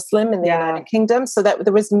who are Muslim in the United Kingdom. So that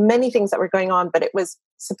there was many things that were going on, but it was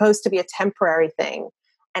supposed to be a temporary thing.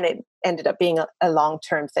 And it ended up being a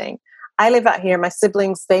long-term thing. I live out here. My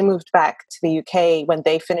siblings, they moved back to the UK when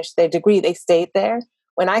they finished their degree. They stayed there.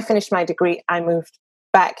 When I finished my degree, I moved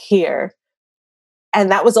back here.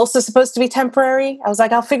 And that was also supposed to be temporary. I was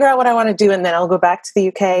like, I'll figure out what I want to do and then I'll go back to the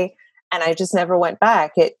UK. And I just never went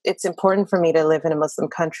back. It's important for me to live in a Muslim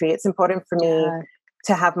country. It's important for me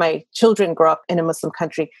to have my children grow up in a Muslim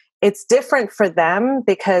country. It's different for them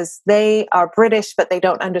because they are British, but they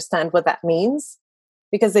don't understand what that means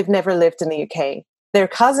because they've never lived in the UK. Their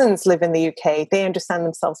cousins live in the UK. They understand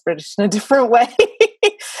themselves British in a different way,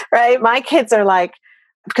 right? My kids are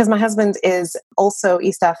because my husband is also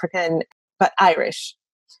East African, but Irish.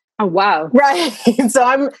 Oh, wow. Right. So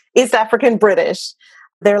I'm East African British.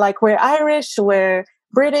 They're we're Irish, we're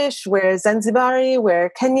British, we're Zanzibari,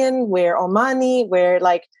 we're Kenyan, we're Omani, we're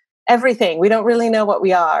everything. We don't really know what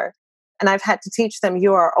we are. And I've had to teach them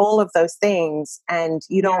you are all of those things and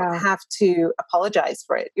you don't have to apologize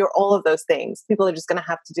for it. You're all of those things. People are just going to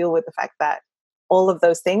have to deal with the fact that all of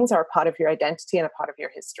those things are a part of your identity and a part of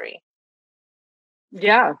your history.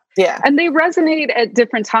 Yeah. Yeah. And they resonate at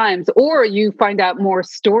different times, or you find out more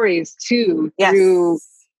stories too through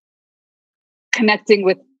connecting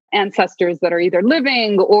with ancestors that are either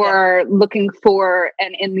living or looking for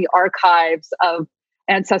and in the archives of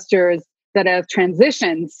ancestors that have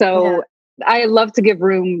transitioned. So I love to give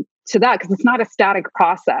room to that because it's not a static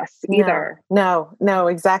process either. No,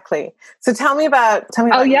 exactly. So tell me about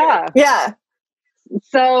Yeah.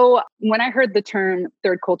 So when I heard the term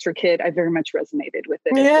third culture kid, I very much resonated with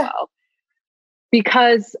it as well.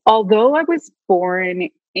 Because although I was born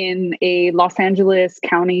in a Los Angeles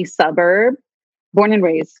County suburb, born and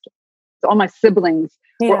raised, all my siblings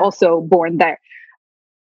were also born there.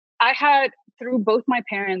 I had, through both my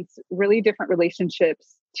parents, really different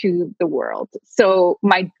relationships to the world. So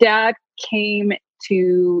my dad came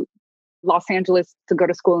to Los Angeles to go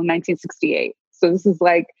to school in 1968. So this is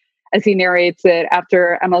as he narrates it,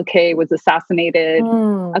 after MLK was assassinated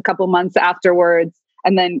a couple months afterwards.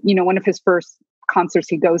 And then, one of his first concerts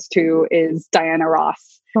he goes to is Diana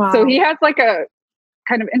Ross. Wow. So he has a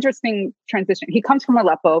kind of interesting transition. He comes from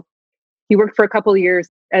Aleppo. He worked for a couple of years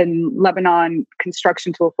in Lebanon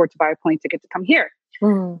construction to afford to buy a plane ticket to come here.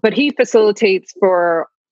 But he facilitates for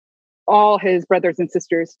all his brothers and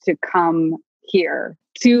sisters to come here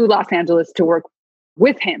to Los Angeles to work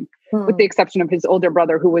with him, with the exception of his older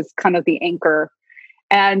brother, who was kind of the anchor.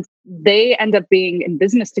 And they end up being in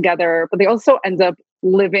business together, but they also end up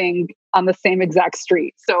living on the same exact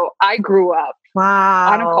street. So I grew up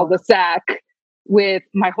on a cul-de-sac with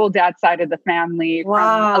my whole dad's side of the family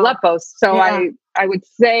from Aleppo. So I would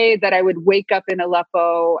say that I would wake up in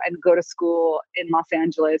Aleppo and go to school in Los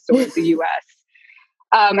Angeles or the US.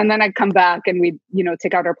 And then I'd come back and we'd,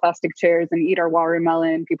 take out our plastic chairs and eat our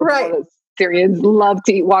watermelon. People know Syrians love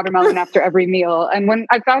to eat watermelon after every meal. And when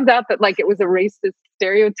I found out that it was a racist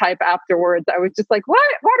stereotype afterwards, I was just like, what?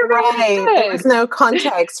 Watermelon? Right. There was no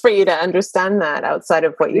context for you to understand that outside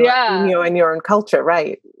of what you knew in your own culture.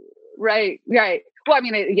 Right. Right. Well, I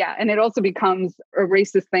mean, and it also becomes a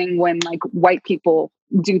racist thing when white people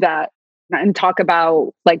do that and talk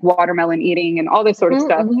about watermelon eating and all this sort of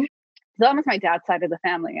stuff. So that was my dad's side of the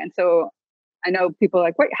family. And so I know people are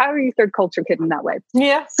like, wait, how are you third culture kid in that way?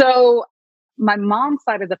 Yeah. So my mom's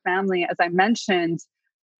side of the family, as I mentioned,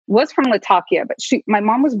 was from Latakia, but my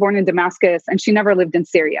mom was born in Damascus and she never lived in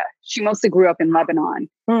Syria. She mostly grew up in Lebanon.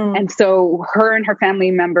 And so her and her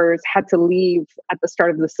family members had to leave at the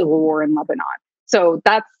start of the civil war in Lebanon. So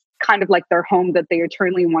that's kind of their home that they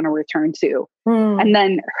eternally want to return to. And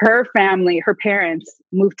then her family, her parents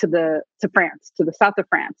moved to France, to the south of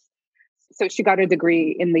France. So she got a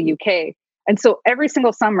degree in the UK. And so every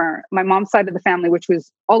single summer, my mom's side of the family, which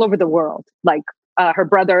was all over the world, her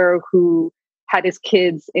brother who had his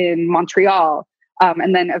kids in Montreal,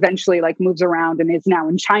 and then eventually moves around and is now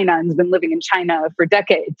in China and has been living in China for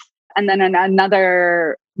decades. And then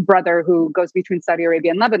another brother who goes between Saudi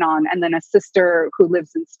Arabia and Lebanon, and then a sister who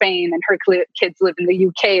lives in Spain, and her kids live in the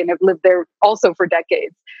UK and have lived there also for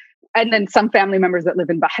decades. And then some family members that live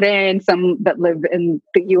in Bahrain, some that live in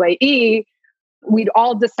the UAE. We'd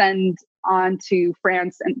all descend onto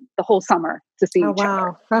France and the whole summer to see each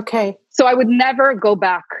other. Okay. So I would never go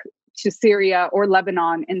back to Syria or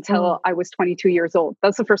Lebanon until I was 22 years old.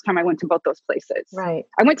 That's the first time I went to both those places. Right.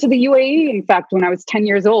 I went to the UAE, in fact, when I was 10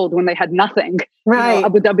 years old, when they had nothing. Right.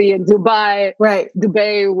 Abu Dhabi and Dubai. Right.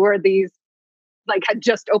 Dubai were these, had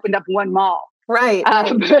just opened up one mall. Right.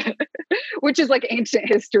 Which is ancient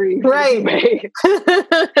history. Right.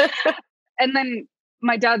 And then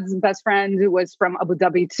my dad's best friend was from Abu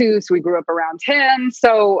Dhabi too, so we grew up around him.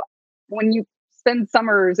 So when you spend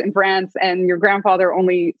summers in France and your grandfather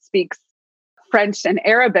only speaks French and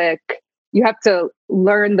Arabic, you have to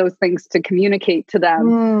learn those things to communicate to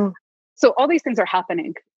them. So all these things are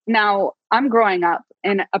happening. Now, I'm growing up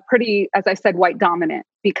in a pretty, as I said, white dominant,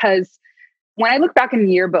 because when I look back in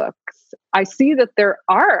yearbooks, I see that there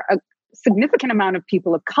are a significant amount of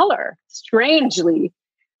people of color, strangely,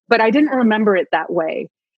 but I didn't remember it that way.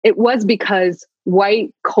 It was because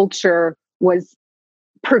white culture was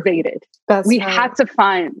pervaded. We had to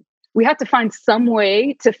find some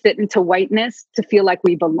way to fit into whiteness to feel like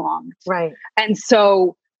we belonged. Right. And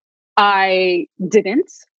so I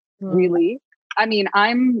didn't really. I mean,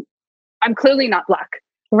 I'm clearly not Black.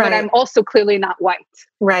 Right. But I'm also clearly not white.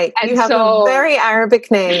 Right. And you have a very Arabic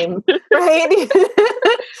name, right?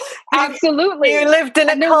 Absolutely. You lived in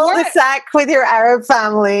a cul-de-sac with your Arab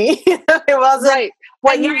family. It wasn't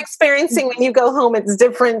what you're experiencing when you go home. It's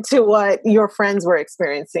different to what your friends were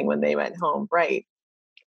experiencing when they went home. Right.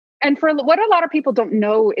 And for what a lot of people don't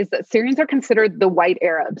know is that Syrians are considered the white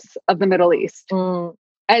Arabs of the Middle East.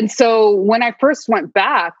 And so when I first went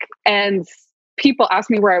back and people asked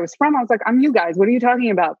me where I was from, I was like, I'm you guys. What are you talking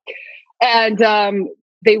about? And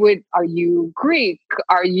they would, are you Greek?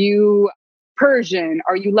 Are you Persian?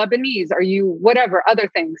 Are you Lebanese? Are you whatever, other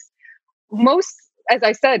things? Most, as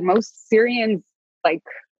I said, most Syrians,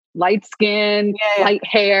 light skin, light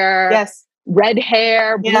hair, red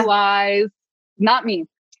hair, blue eyes, not me.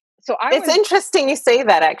 So it's interesting you say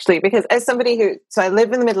that, actually, because as somebody so I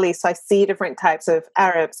live in the Middle East, so I see different types of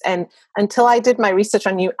Arabs. And until I did my research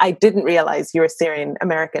on you, I didn't realize you were Syrian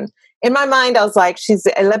American. In my mind, I was like, she's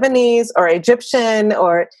a Lebanese or Egyptian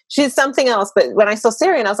or she's something else. But when I saw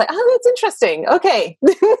Syrian, I was like, oh, that's interesting. Okay.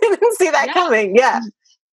 Didn't see that coming. Yeah.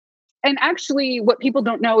 And actually, what people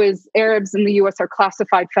don't know is Arabs in the US are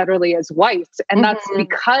classified federally as white. And that's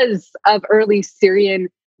because of early Syrian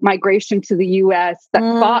migration to the US that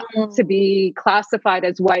fought to be classified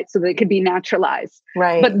as white so they could be naturalized.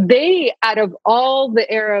 Right. But they, out of all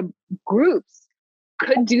the Arab groups,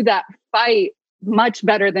 could do that fight much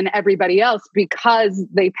better than everybody else because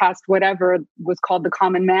they passed whatever was called the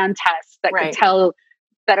common man test that could tell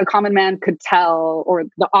that a common man could tell, or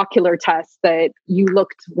the ocular test, that you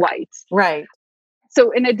looked white. Right. So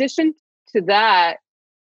in addition to that,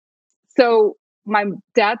 so my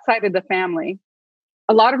dad's side of the family,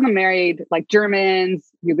 a lot of them married like Germans,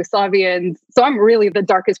 Yugoslavians. So I'm really the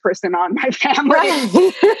darkest person on my family.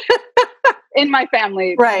 Right. In my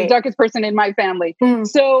family, Right. the darkest person in my family.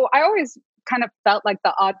 So I always kind of felt like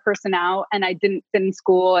the odd person out, and I didn't fit in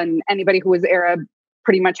school, and anybody who was Arab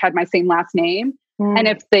pretty much had my same last name. And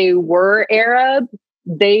if they were Arab,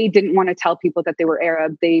 they didn't want to tell people that they were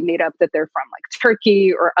Arab. They made up that they're from like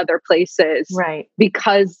Turkey or other places. Right.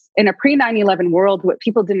 Because in a pre 9/11 world, what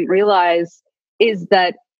people didn't realize is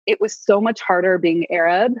that it was so much harder being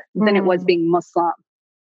Arab than it was being Muslim.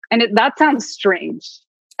 And that sounds strange.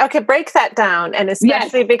 Okay, break that down. And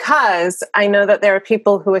especially because I know that there are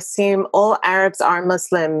people who assume all Arabs are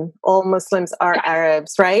Muslim, all Muslims are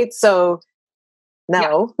Arabs, right? So,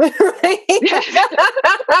 no.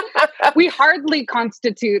 We hardly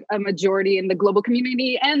constitute a majority in the global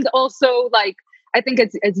community. And also, like, I think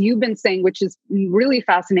as you've been saying, which is really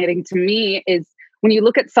fascinating to me, is when you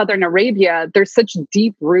look at Southern Arabia, there's such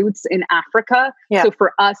deep roots in Africa. Yeah. So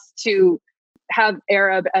for us to have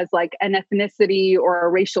Arab as like an ethnicity or a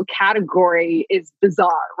racial category is bizarre,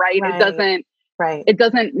 right? It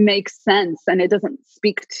doesn't make sense, and it doesn't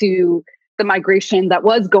speak to the migration that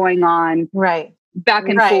was going on back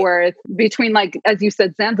and forth between, like, as you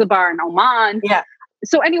said, Zanzibar and Oman. Yeah.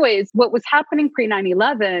 So anyways, what was happening pre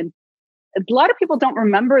 9/11, a lot of people don't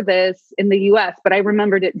remember this in the US, but I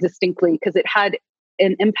remembered it distinctly because it had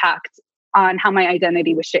an impact on how my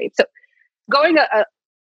identity was shaped. So going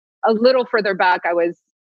a little further back, I was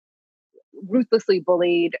ruthlessly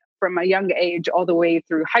bullied from a young age all the way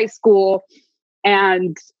through high school.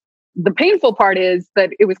 And the painful part is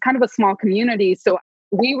that it was kind of a small community. So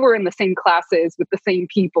we were in the same classes with the same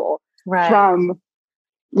people from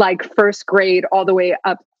like first grade all the way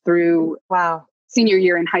up through senior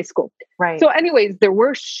year in high school. Right. So anyways, there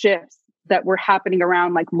were shifts that were happening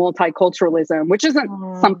around like multiculturalism, which isn't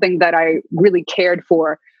something that I really cared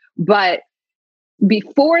for. But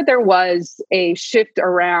before there was a shift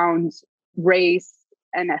around race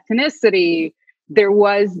and ethnicity, there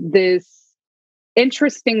was this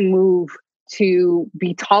interesting move to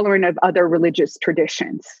be tolerant of other religious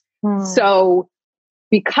traditions. So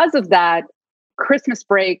because of that, Christmas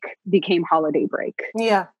break became holiday break.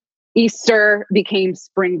 Yeah. Easter became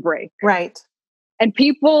spring break. Right. And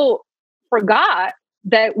people forgot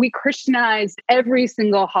that we Christianized every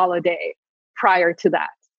single holiday prior to that.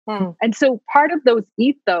 And so part of those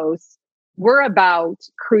ethos were about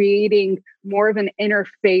creating more of an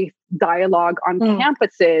interfaith dialogue on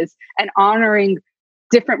campuses and honoring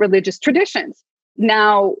different religious traditions.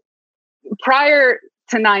 Now, prior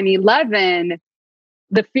to 9/11,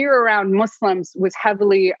 the fear around Muslims was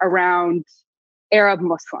heavily around Arab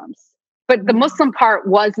Muslims, but the Muslim part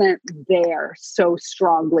wasn't there so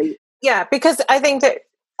strongly. Yeah, because I think that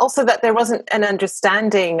also that there wasn't an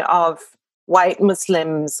understanding of white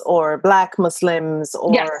Muslims or Black Muslims,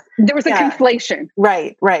 or there was a conflation.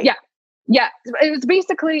 Right. Yeah. It was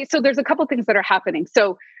basically, so there's a couple things that are happening.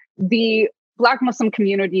 So the Black Muslim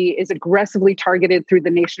community is aggressively targeted through the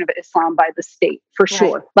Nation of Islam by the state, for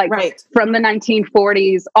sure. From the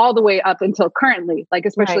 1940s all the way up until currently, like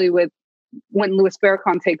especially with when Louis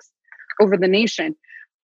Farrakhan takes over the nation.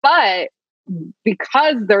 But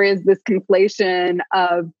because there is this conflation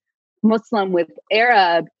of Muslim with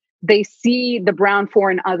Arab, they see the brown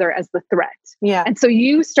foreign other as the threat. Yeah. And so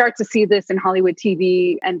you start to see this in Hollywood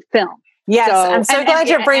TV and film. Yes, so, I'm so glad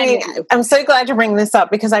you're bringing this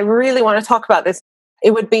up, because I really want to talk about this.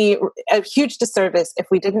 It would be a huge disservice if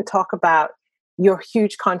we didn't talk about your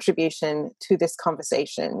huge contribution to this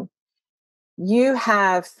conversation. You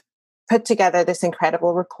have put together this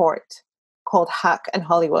incredible report called Hack and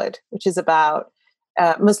Hollywood, which is about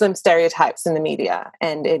Muslim stereotypes in the media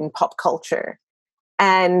and in pop culture.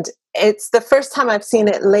 And it's the first time I've seen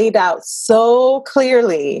it laid out so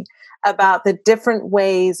clearly about the different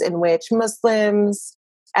ways in which Muslims,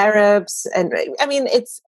 Arabs, and I mean,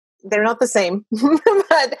 they're not the same,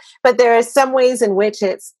 but there are some ways in which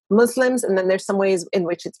it's Muslims, and then there's some ways in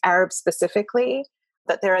which it's Arab specifically,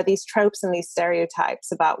 that there are these tropes and these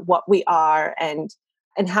stereotypes about what we are and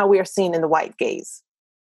how we are seen in the white gaze.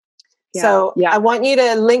 I want you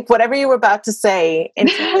to link whatever you were about to say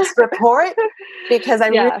into this report, because I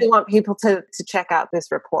really want people to check out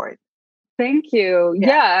this report. Thank you.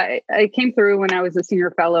 Yeah, I came through when I was a senior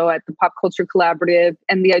fellow at the Pop Culture Collaborative,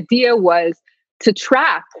 and the idea was to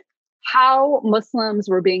track how Muslims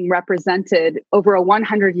were being represented over a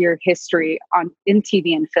 100-year history in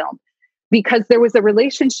TV and film, because there was a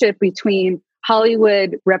relationship between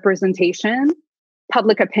Hollywood representation,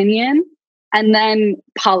 public opinion, and then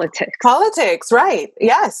politics. Politics, right.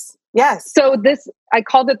 Yes. Yes. So I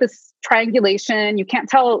called it this triangulation. You can't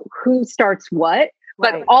tell who starts what,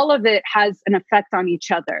 but all of it has an effect on each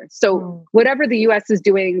other. So whatever the US is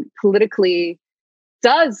doing politically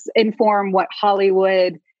does inform what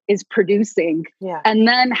Hollywood is producing, and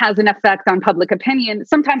then has an effect on public opinion.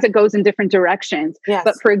 Sometimes it goes in different directions. Yes.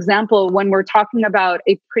 But for example, when we're talking about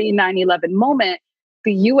a pre 9/11 moment,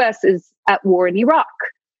 the US is at war in Iraq.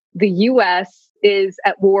 The US is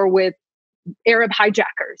at war with Arab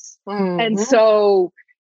hijackers. And so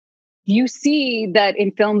you see that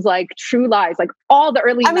in films like True Lies, like all the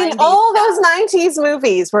early 90s. All those 90s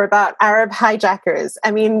movies were about Arab hijackers.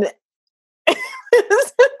 I mean,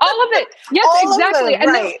 all of it. Yes, all exactly. Of them,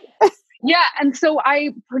 right. Yeah. And so I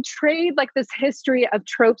portrayed like this history of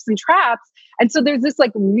tropes and traps. And so there's this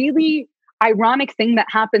like really ironic thing that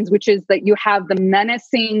happens, which is that you have the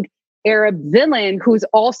menacing Arab villain who's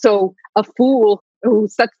also a fool who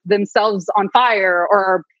sets themselves on fire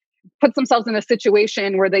or puts themselves in a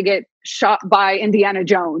situation where they get shot by Indiana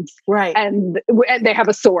Jones. Right. And they have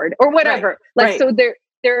a sword or whatever. So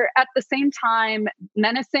they're at the same time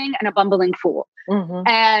menacing and a bumbling fool.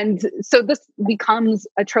 And so this becomes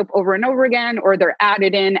a trope over and over again, or they're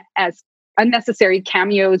added in as unnecessary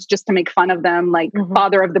cameos just to make fun of them, like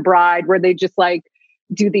Father of the Bride, where they just like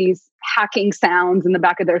do these hacking sounds in the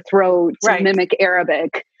back of their throat to mimic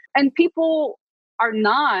Arabic. And people are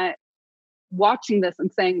not watching this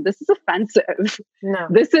and saying, this is offensive. No.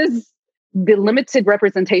 This is the limited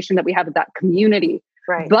representation that we have of that community.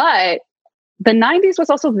 Right. But the 90s was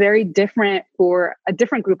also very different for a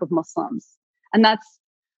different group of Muslims, and that's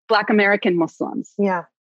Black American Muslims. Yeah.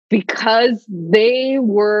 Because they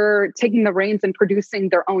were taking the reins and producing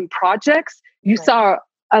their own projects, you saw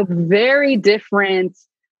a very different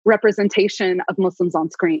representation of Muslims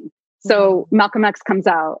on screen. So Malcolm X comes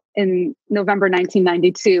out in November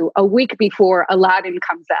 1992, a week before Aladdin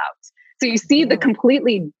comes out. So you see the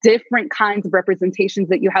completely different kinds of representations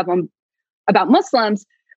that you have about Muslims.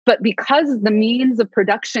 But because the means of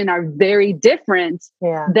production are very different,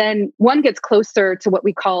 then one gets closer to what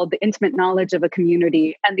we call the intimate knowledge of a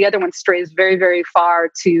community, and the other one strays very, very far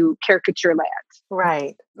to caricature land.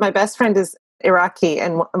 Right. My best friend is Iraqi,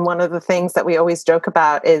 and one of the things that we always joke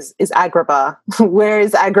about is Agrabah. Where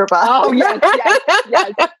is Agrabah? Oh,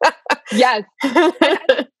 yes.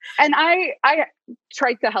 And I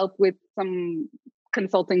tried to help with some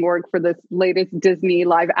consulting work for this latest Disney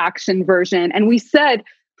live action version. And we said,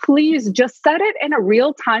 please just set it in a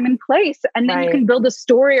real time and place, and then you can build a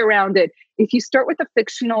story around it. If you start with a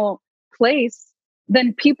fictional place,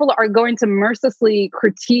 then people are going to mercilessly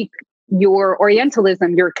critique your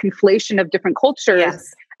Orientalism, your conflation of different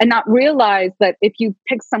cultures, and not realize that if you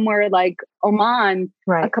pick somewhere like Oman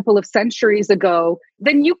a couple of centuries ago,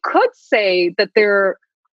 then you could say that there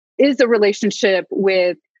is a relationship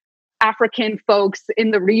with African folks in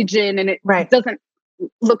the region, and it doesn't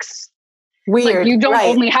look weird. Like you don't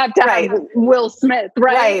only have to have Will Smith,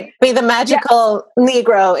 be the magical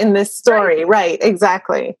Negro in this story. Right.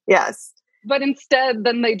 Exactly. Yes. But instead,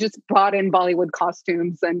 then they just brought in Bollywood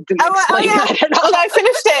costumes and didn't explain that at all. Well, I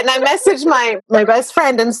finished it and I messaged my best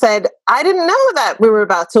friend and said, I didn't know that we were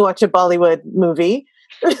about to watch a Bollywood movie.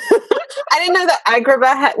 I didn't know that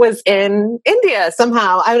Agrabah was in India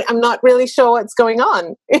somehow. I'm not really sure what's going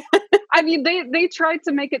on. I mean, they tried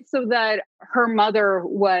to make it so that her mother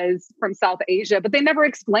was from South Asia, but they never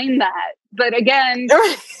explained that. But again,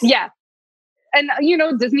 And,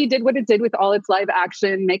 Disney did what it did with all its live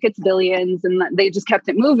action, make its billions, and they just kept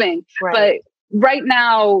it moving. But right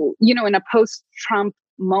now, in a post-Trump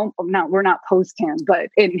moment, no, we're not post him, but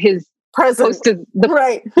in his present,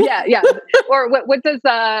 Or what does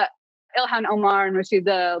Ilhan Omar and Rashid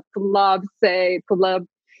Tlaib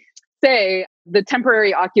say? The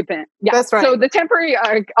temporary occupant. Yeah, that's right. So the temporary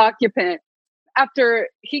occupant, after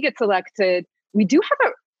he gets elected, we do have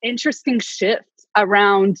an interesting shift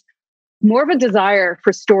around more of a desire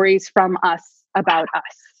for stories from us about us.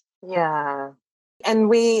 Yeah. And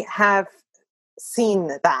we have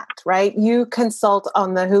seen that, right? You consult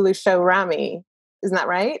on the Hulu show Rami, isn't that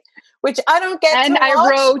right? Which I don't get to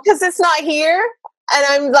watch because it's not here. And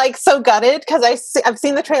I'm like so gutted because I've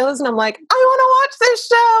seen the trailers and I'm like, I want to watch this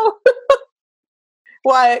show.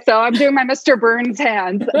 What? So I'm doing my Mr. Burns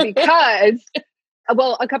hands because,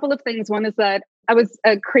 well, a couple of things. One is that I was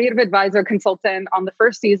a creative advisor consultant on the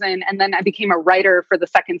first season, and then I became a writer for the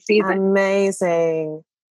second season. Amazing.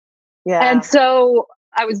 Yeah. And so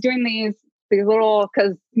I was doing these little,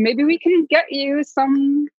 because maybe we can get you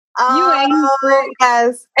some viewing.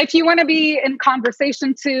 Yes. If you want to be in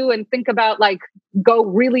conversation too and think about go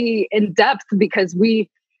really in depth, because we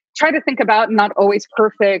try to think about not always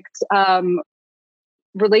perfect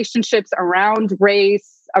relationships around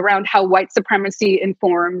race, around how white supremacy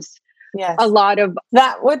informs a lot of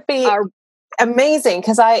that would be amazing.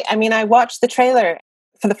 Because I mean, I watched the trailer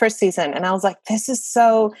for the first season and I was like, this is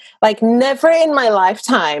so, like, never in my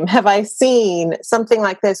lifetime have I seen something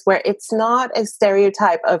like this where it's not a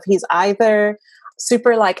stereotype of he's either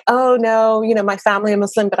super like, oh no, you know, my family are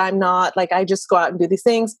Muslim, but I'm not, like, I just go out and do these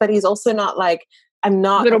things. But he's also not like, I'm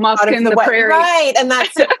not little mosque in the prairie. Right. And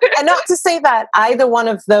that's and not to say that either one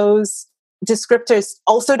of those descriptors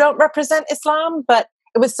also don't represent Islam, but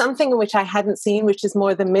it was something in which I hadn't seen, which is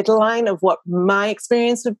more the middle line of what my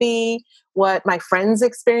experience would be, what my friends'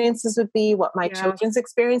 experiences would be, what my children's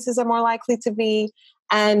experiences are more likely to be.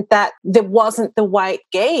 And that there wasn't the white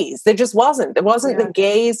gaze. There just wasn't. There wasn't the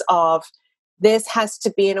gaze of this has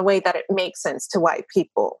to be in a way that it makes sense to white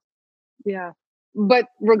people. Yeah. But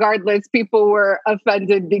regardless, people were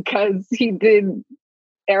offended because he did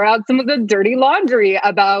air out some of the dirty laundry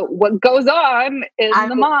about what goes on in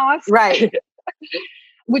the mosque. Right.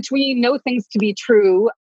 Which we know things to be true.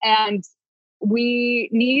 And we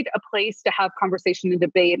need a place to have conversation and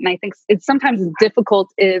debate. And I think it's sometimes difficult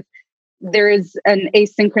if there is an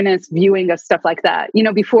asynchronous viewing of stuff like that. You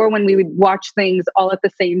know, before when we would watch things all at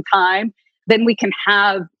the same time, then we can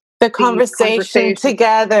have the conversation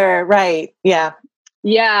together. Right. Yeah.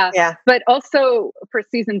 Yeah. Yeah. But also for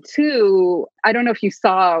season 2, I don't know if you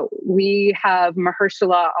saw, we have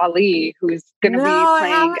Mahershala Ali, who's going to be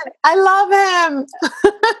playing. I love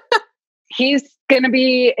him. He's going to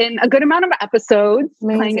be in a good amount of episodes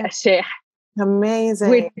playing a sheikh. Amazing.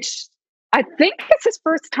 Which I think it's his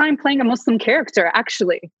first time playing a Muslim character,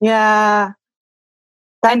 actually. Yeah.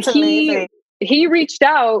 That's amazing. He reached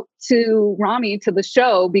out to Rami, to the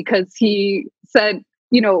show, because he said,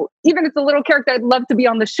 you know, even as a little character, I'd love to be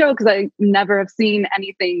on the show because I never have seen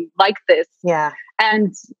anything like this. Yeah.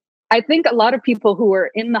 And I think a lot of people who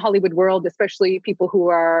are in the Hollywood world, especially people who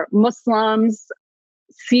are Muslims,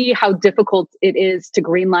 see how difficult it is to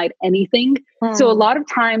greenlight anything. So a lot of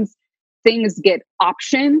times things get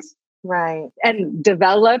optioned, right, and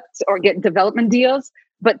developed or get development deals.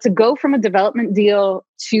 But to go from a development deal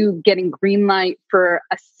to getting greenlight for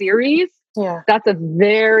a series, that's a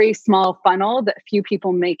very small funnel that few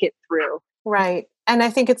people make it through. Right. And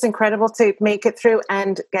I think it's incredible to make it through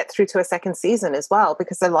and get through to a second season as well,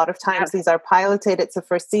 because a lot of times these are piloted, it's the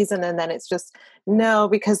first season, and then it's just, no,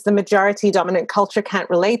 because the majority dominant culture can't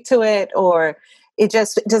relate to it, or it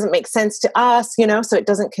doesn't make sense to us, you know, so it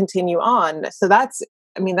doesn't continue on. So that's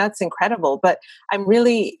incredible. But I'm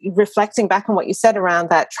really reflecting back on what you said around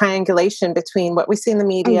that triangulation between what we see in the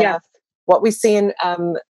media, what we see in,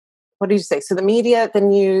 what did you say? So the media, the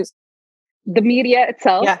news. The media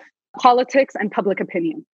itself, politics, and public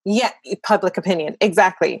opinion. Yeah, public opinion.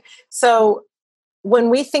 Exactly. So when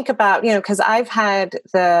we think about, you know, because I've had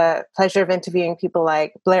the pleasure of interviewing people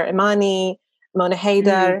like Blair Imani, Mona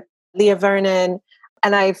Haydar, Leah Vernon,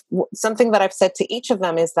 and something that I've said to each of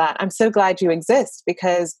them is that I'm so glad you exist,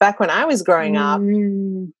 because back when I was growing up,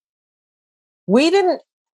 we didn't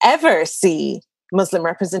ever see Muslim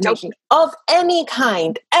representation of any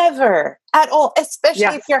kind, ever, at all,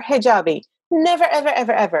 especially if you're hijabi. Never, ever,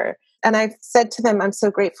 ever, ever. And I've said to them, I'm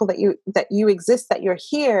so grateful that you exist, that you're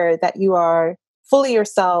here, that you are fully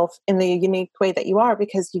yourself in the unique way that you are,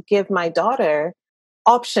 because you give my daughter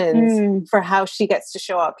options for how she gets to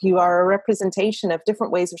show up. You are a representation of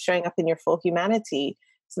different ways of showing up in your full humanity,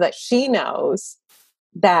 so that she knows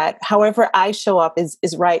that however I show up is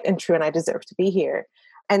right and true, and I deserve to be here.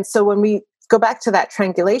 And so when we go back to that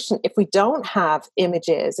triangulation, if we don't have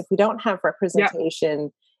images, if we don't have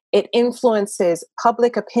representation, it influences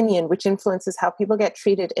public opinion, which influences how people get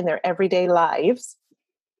treated in their everyday lives.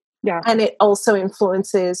 Yeah. And it also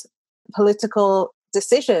influences political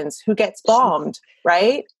decisions. Who gets bombed,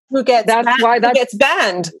 right? Who gets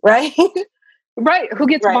banned, right? Right. Who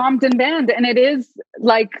gets bombed and banned. And it is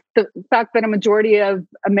like the fact that a majority of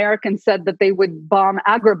Americans said that they would bomb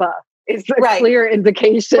Agrabah is a clear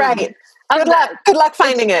indication. Right. Good luck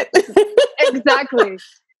finding it.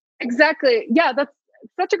 Exactly. Yeah, that's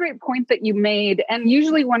such a great point that you made. And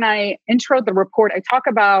usually when I intro the report, I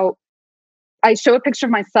show a picture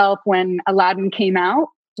of myself when Aladdin came out.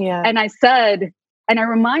 Yeah. And I said, and I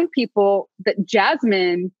remind people that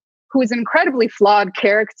Jasmine, who is an incredibly flawed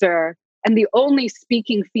character and the only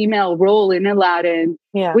speaking female role in Aladdin,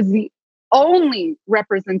 was the only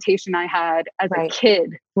representation I had as a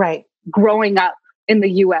kid growing up in the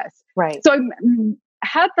US. Right. So I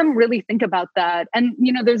had them really think about that. And,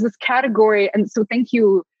 you know, there's this category. And so thank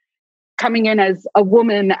you coming in as a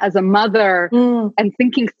woman, as a mother, and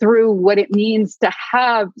thinking through what it means to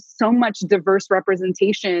have so much diverse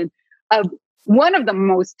representation of one of the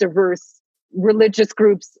most diverse religious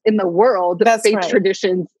groups in the world, That's faith right.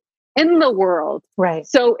 traditions in the world. Right.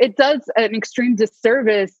 So it does an extreme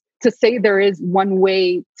disservice to say there is one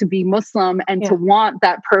way to be Muslim and to want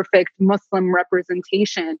that perfect Muslim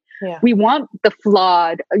representation. Yeah. We want the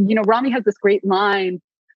flawed. Rami has this great line,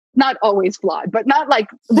 not always flawed, but not like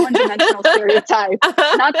one-dimensional stereotype,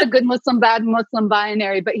 not the good Muslim, bad Muslim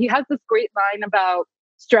binary, but he has this great line about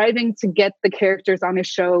striving to get the characters on a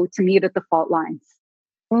show to meet at the fault lines.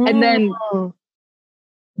 And then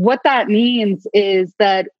what that means is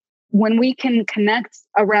that when we can connect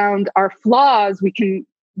around our flaws, we can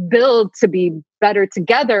build to be better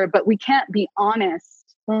together, but we can't be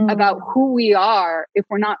honest about who we are if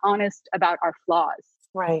we're not honest about our flaws.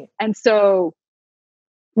 Right. And so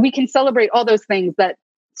we can celebrate all those things that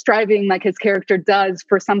striving like his character does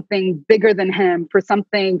for something bigger than him, for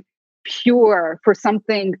something pure, for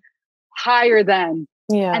something higher than.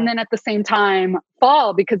 Yeah. And then at the same time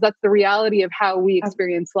fall, because that's the reality of how we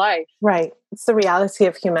experience life. Right. It's the reality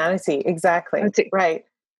of humanity. Exactly. Right.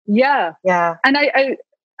 Yeah. Yeah. And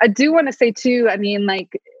I do want to say too, I mean,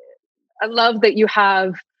 like, I love that you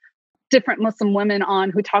have different Muslim women on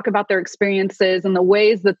who talk about their experiences and the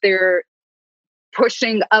ways that they're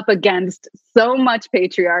pushing up against so much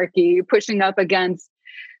patriarchy, pushing up against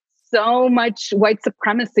so much white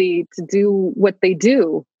supremacy to do what they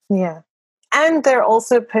do. Yeah. And they're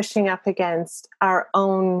also pushing up against our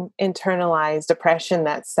own internalized oppression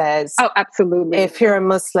that says, oh, absolutely. If you're a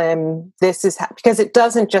Muslim, this is because it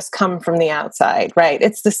doesn't just come from the outside, right?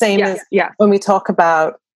 It's the same as when we talk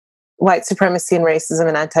about white supremacy and racism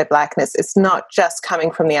and anti-Blackness. It's not just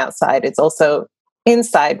coming from the outside. It's also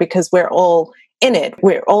inside because we're all in it.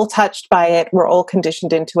 We're all touched by it. We're all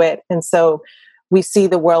conditioned into it. And so we see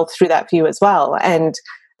the world through that view as well. And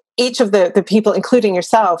each of the people, including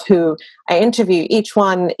yourself, who I interview, each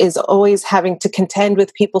one is always having to contend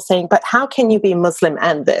with people saying, but how can you be Muslim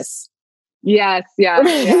and this? Yes, yeah.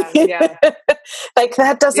 Like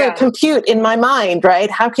that doesn't compute in my mind,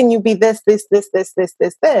 right? How can you be this? And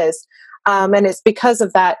it's because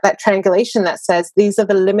of that triangulation that says these are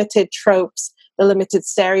the limited tropes, the limited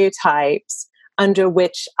stereotypes under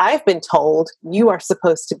which I've been told you are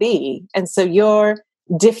supposed to be. And so you're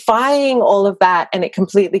defying all of that, and it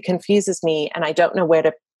completely confuses me, and I don't know where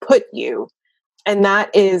to put you. And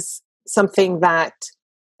that is something that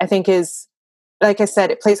I think is, like I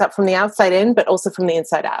said, it plays out from the outside in, but also from the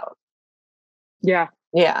inside out. Yeah.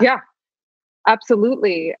 Yeah. Yeah.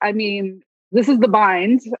 Absolutely. I mean, this is the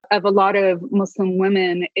bind of a lot of Muslim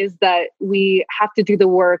women, is that we have to do the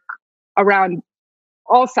work around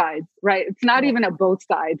all sides, right? It's not even a both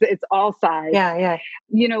sides, it's all sides. Yeah.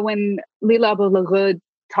 When Leila Abu Lughod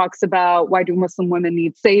talks about why do Muslim women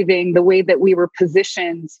need saving, the way that we were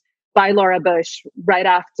positioned by Laura Bush right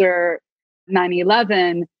after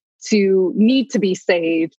 9/11 to need to be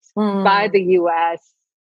saved by the US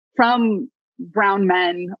from brown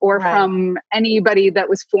men or from anybody that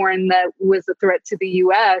was foreign that was a threat to the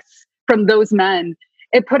US, from those men,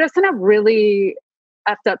 it put us in a really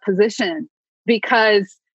effed up position,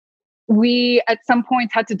 because we at some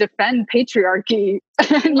point had to defend patriarchy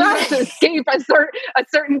and to escape a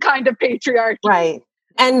certain kind of patriarchy. Right.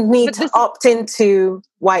 And need to opt into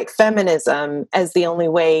white feminism as the only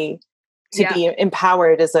way to be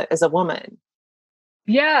empowered as a woman.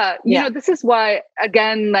 Yeah. You know, this is why,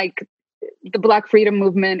 again, like the Black freedom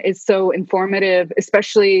movement is so informative,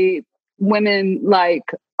 especially women like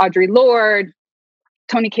Audre Lorde,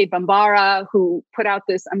 Toni Cade Bambara, who put out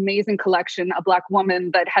this amazing collection, A Black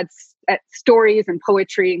Woman, that had stories and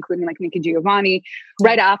poetry, including like Nikki Giovanni,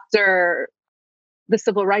 right after the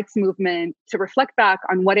civil rights movement, to reflect back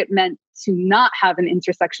on what it meant to not have an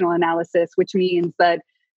intersectional analysis, which means that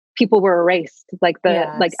people were erased. Like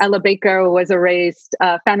Ella Baker was erased,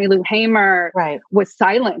 Fannie Lou Hamer was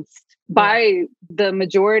silenced by the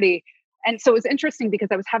majority. And so it was interesting because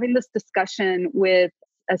I was having this discussion with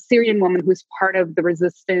a Syrian woman who's part of the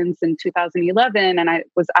resistance in 2011. And I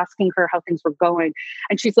was asking her how things were going.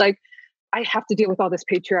 And she's like, I have to deal with all this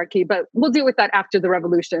patriarchy, but we'll deal with that after the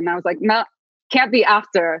revolution. And I was like, no, can't be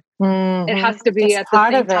after. It has to be at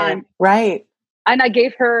the same time. Right. And I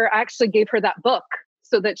actually gave her that book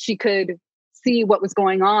so that she could see what was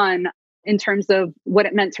going on in terms of what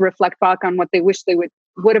it meant to reflect back on what they wish they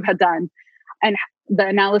would have had done, and the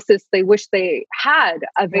analysis they wish they had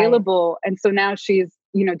available. And so now she's,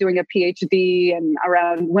 doing a PhD and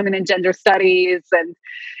around women and gender studies, and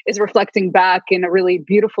is reflecting back in a really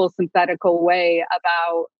beautiful, synthetical way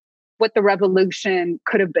about what the revolution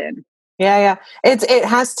could have been. Yeah. It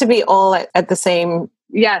has to be all at the same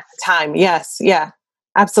time. Yes. Yeah.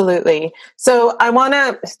 Absolutely. So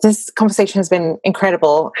this conversation has been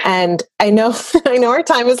incredible, and I know our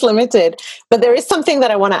time is limited, but there is something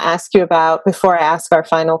that I want to ask you about before I ask our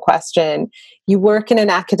final question. You work in an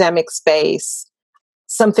academic space,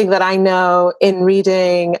 something that I know in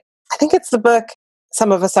reading, I think it's the book,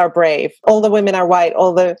 Some of Us Are Brave. All the women are white,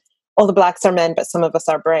 all the blacks are men, but some of us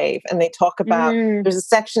are brave. And they talk about, there's a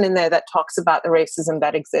section in there that talks about the racism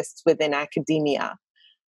that exists within academia.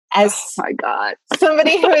 As oh my God,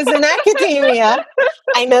 somebody who is in academia,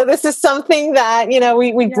 I know this is something that,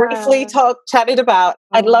 we briefly chatted about.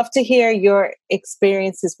 I'd love to hear your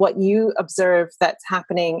experiences, what you observe that's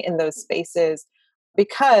happening in those spaces,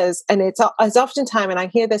 because, and it's oftentimes, and I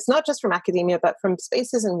hear this not just from academia, but from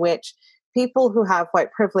spaces in which people who have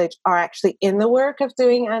white privilege are actually in the work of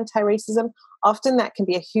doing anti-racism. Often that can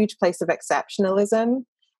be a huge place of exceptionalism,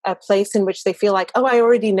 a place in which they feel like, oh, I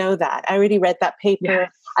already know that. I already read that paper.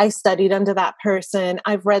 Yes. I studied under that person.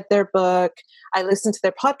 I've read their book. I listened to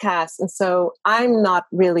their podcast. And so I'm not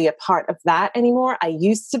really a part of that anymore. I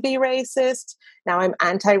used to be racist. Now I'm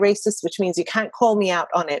anti-racist, which means you can't call me out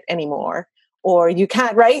on it anymore. Or you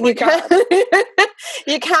can't, right? Oh you can't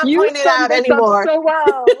point it out anymore. So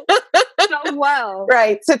well. So well.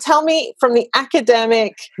 Right. So tell me, from the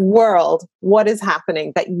academic world, what is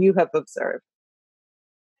happening that you have observed?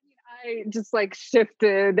 I just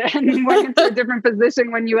shifted and went into a different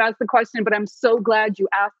position when you asked the question, but I'm so glad you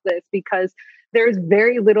asked this, because there's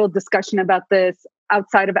very little discussion about this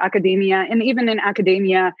outside of academia. And even in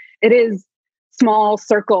academia, it is small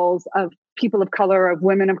circles of people of color, of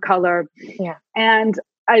women of color. Yeah. And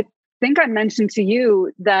I think I mentioned to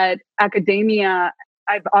you that academia,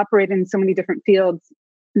 I've operated in so many different fields.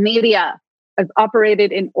 Media, I've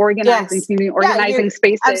operated in organizing, organizing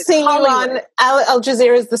spaces. I've seen Hollywood. You on Al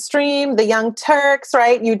Jazeera's The Stream, The Young Turks,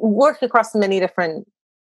 right? You work across many different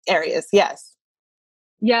areas. Yes.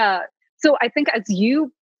 Yeah. So I think as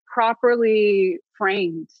you properly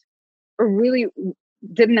framed, or really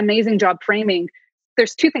did an amazing job framing,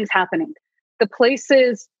 there's two things happening. The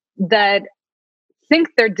places that think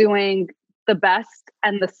they're doing the best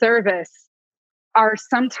and the service are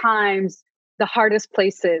sometimes the hardest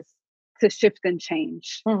places to shift and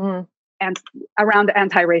change, and around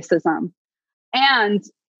anti-racism. And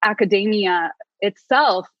academia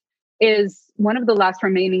itself is one of the last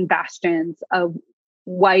remaining bastions of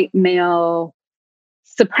white male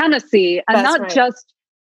supremacy. And That's not right. just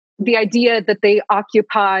the idea that they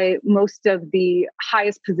occupy most of the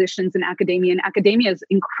highest positions in academia. And academia is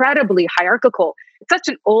incredibly hierarchical. It's such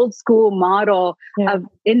an old school model of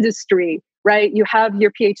industry, right? You have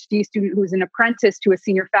your PhD student who's an apprentice to a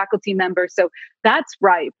senior faculty member. So that's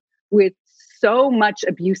ripe with so much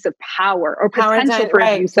abuse of power, or potential for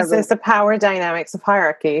abuse of it. It's the power dynamics of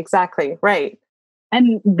hierarchy. Exactly. Right.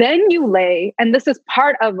 And then you lay, and this is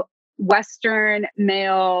part of Western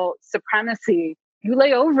male supremacy, you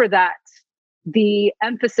lay over that the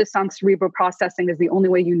emphasis on cerebral processing is the only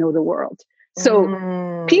way you know the world.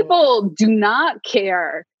 So people do not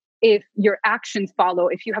care if your actions follow,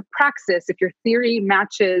 if you have praxis, if your theory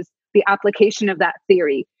matches the application of that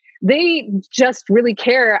theory. They just really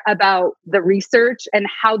care about the research and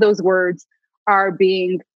how those words are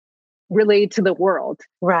being relayed to the world.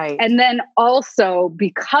 Right. And then also,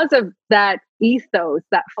 because of that ethos,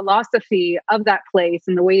 that philosophy of that place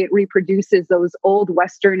and the way it reproduces those old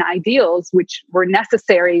Western ideals, which were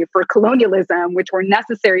necessary for colonialism, which were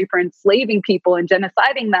necessary for enslaving people and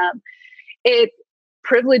genociding them, it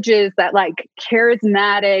privileges that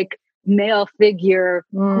charismatic male figure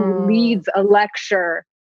who leads a lecture.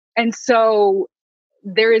 And so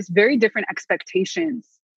there is very different expectations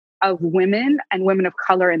of women and women of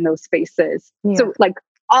color in those spaces. Yeah. So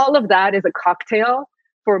all of that is a cocktail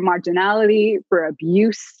for marginality, for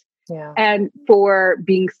abuse, and for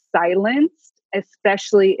being silenced,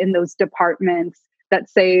 especially in those departments that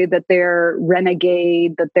say that they're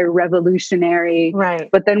renegade, that they're revolutionary. Right.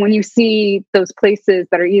 But then when you see those places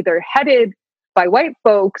that are either headed by white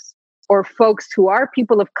folks or folks who are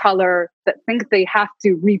people of color that think they have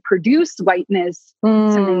to reproduce whiteness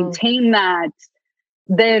to maintain that,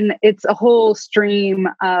 then it's a whole stream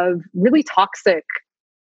of really toxic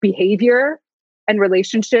behavior and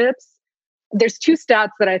relationships. There's two stats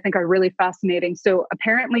that I think are really fascinating. So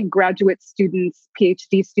apparently graduate students,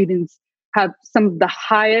 PhD students, have some of the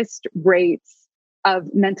highest rates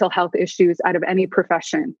of mental health issues out of any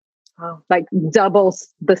profession, doubles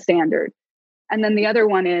the standard. And then the other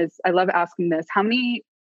one is, I love asking this, how many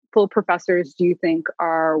full professors do you think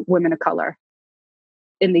are women of color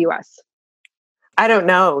in the US? I don't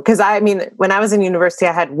know. Because when I was in university,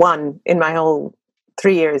 I had one in my whole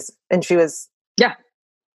 3 years, and she was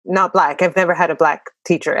not Black. I've never had a Black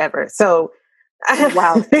teacher ever. So,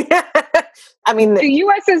 wow. I mean, the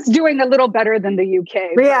US is doing a little better than the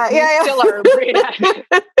UK. Yeah. Still are pretty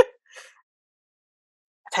bad.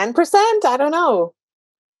 10%? I don't know.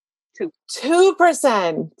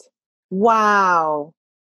 2%. Wow.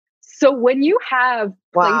 So when you have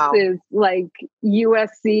places like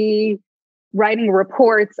USC writing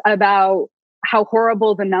reports about how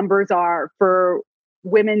horrible the numbers are for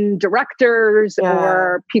women directors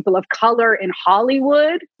or people of color in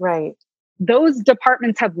Hollywood, right? Those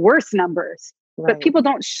departments have worse numbers, but people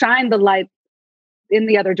don't shine the light in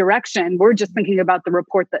the other direction. We're just thinking about the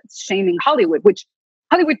report that's shaming Hollywood, which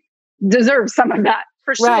Hollywood deserves some of that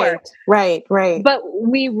for sure. Right. But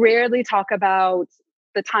we rarely talk about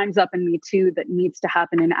the Time's Up and Me Too that needs to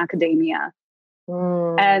happen in academia.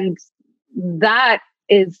 And that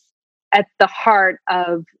is at the heart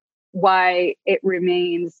of why it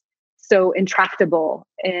remains so intractable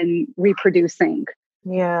in reproducing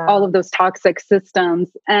all of those toxic systems.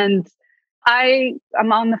 And I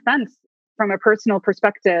am on the fence from a personal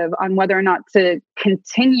perspective on whether or not to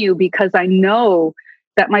continue, because I know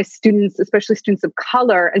that my students, especially students of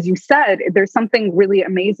color, as you said, there's something really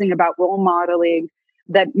amazing about role modeling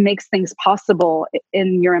that makes things possible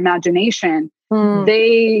in your imagination.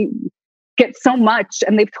 They get so much,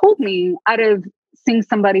 and they've told me, out of seeing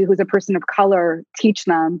somebody who's a person of color teach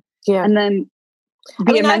them, and then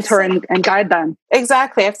be a mentor and guide them.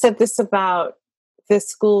 Exactly. I've said this about this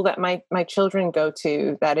school that my children go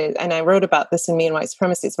to, that is, and I wrote about this in Me and White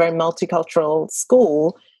Supremacy. It's a very multicultural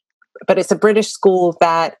school, but it's a British school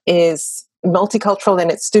that is multicultural in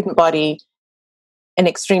its student body and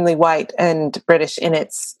extremely white and British in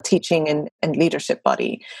its teaching and leadership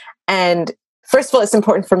body. And first of all, it's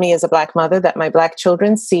important for me as a Black mother that my Black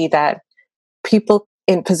children see that people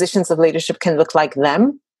in positions of leadership can look like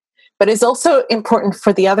them, but it's also important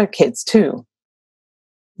for the other kids too.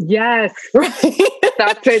 Yes. Right.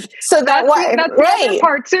 That's it. So that's the other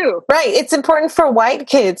part too. Right. It's important for white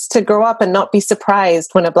kids to grow up and not be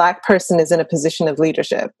surprised when a Black person is in a position of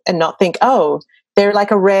leadership and not think, oh, they're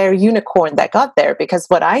like a rare unicorn that got there. Because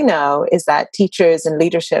what I know is that teachers and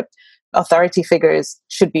leadership authority figures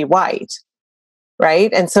should be white.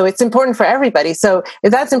 Right. And so it's important for everybody. So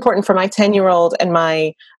if that's important for my 10-year-old and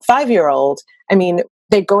my 5-year-old, I mean,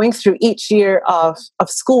 they're going through each year of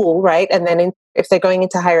school, right? And then if they're going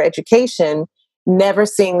into higher education, never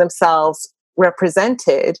seeing themselves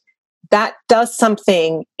represented, that does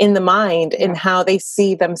something in the mind in how they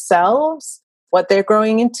see themselves, what they're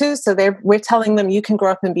growing into. So we're telling them you can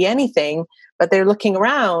grow up and be anything, but they're looking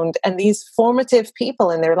around and these formative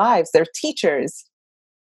people in their lives, their teachers,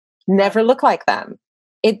 never look like them.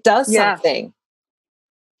 It does something.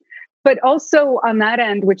 But also on that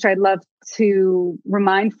end, which I'd love to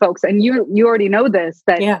remind folks, and you already know this,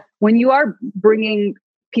 that when you are bringing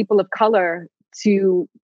people of color to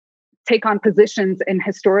take on positions in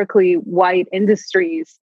historically white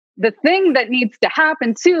industries, the thing that needs to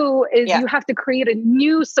happen too is you have to create a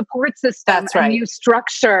new support system, a new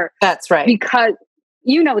structure. That's right. Because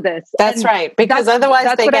you know this. That's right. Because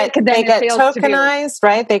otherwise they get tokenized,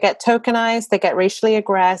 right? They get tokenized, they get racially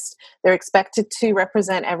aggressed. They're expected to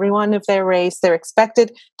represent everyone of their race. They're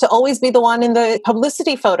expected to always be the one in the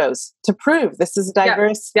publicity photos to prove this is a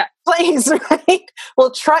diverse place, right? We'll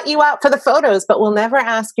trot you out for the photos, but we'll never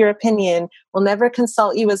ask your opinion. We'll never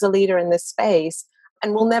consult you as a leader in this space.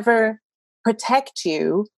 And we'll never protect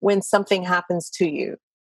you when something happens to you.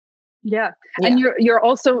 Yeah. And you're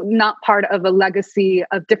also not part of a legacy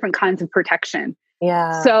of different kinds of protection.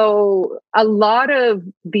 Yeah. So a lot of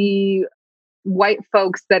the white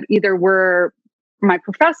folks that either were my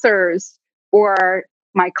professors or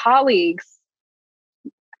my colleagues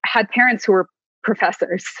had parents who were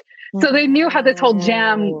professors. So they knew how this whole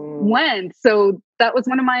jam went. So that was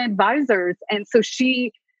one of my advisors. And so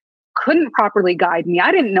she couldn't properly guide me.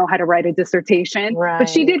 I didn't know how to write a dissertation, but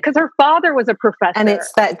she did because her father was a professor. And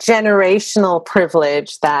it's that generational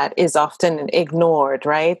privilege that is often ignored,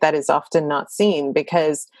 right? That is often not seen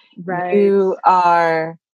because you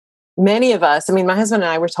are, many of us, I mean, my husband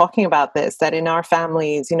and I were talking about this, that in our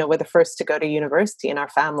families, you know, we're the first to go to university in our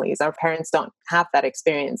families. Our parents don't have that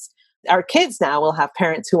experience. Our kids now will have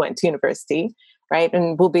parents who went to university, right?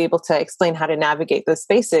 And we'll be able to explain how to navigate those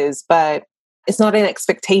spaces, but it's not an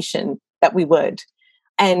expectation that we would.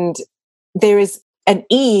 And there is an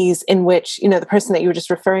ease in which, you know, the person that you were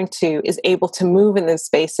just referring to is able to move in those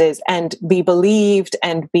spaces and be believed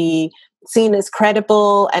and be seen as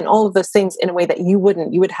credible and all of those things in a way that you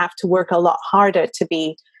wouldn't. You would have to work a lot harder to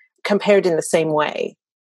be compared in the same way.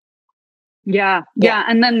 Yeah.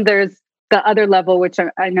 And then there's the other level, which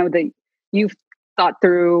I know that you've thought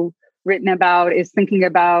through, written about, is thinking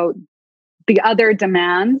about the other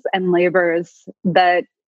demands and labors that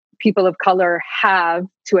people of color have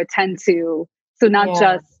to attend to. So not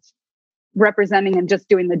just representing and just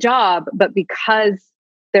doing the job, but because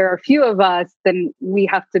there are few of us, then we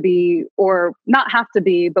have to be, or not have to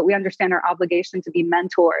be, but we understand our obligation to be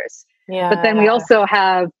mentors. But then we also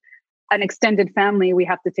have an extended family we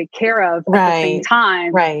have to take care of at the same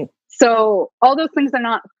time. Right. So all those things are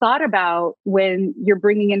not thought about when you're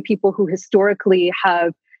bringing in people who historically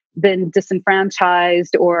have been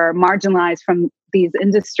disenfranchised or marginalized from these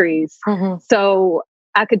industries. So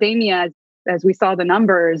academia, as we saw the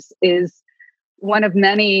numbers, is one of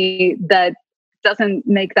many that doesn't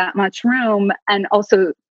make that much room, and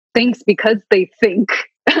also thinks because they think,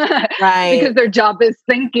 because their job is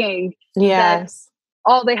thinking, yes,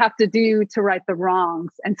 all they have to do to right the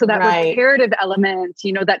wrongs. And so that reparative element,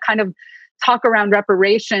 that kind of talk around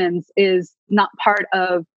reparations is not part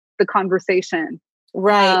of the conversation.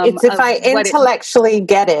 Right. It's if I intellectually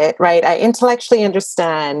get it, right? I intellectually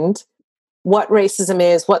understand what racism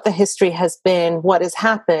is, what the history has been, what has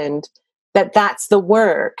happened, that's the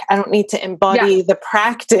work. I don't need to embody the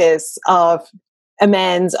practice of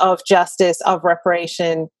amends, of justice, of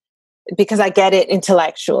reparation, because I get it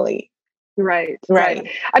intellectually. Right.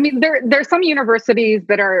 I mean, there's some universities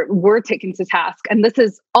that were taken to task, and this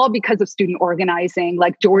is all because of student organizing,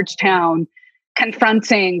 like Georgetown,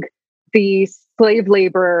 confronting the slave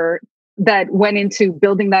labor that went into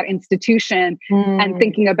building that institution and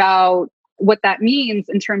thinking about what that means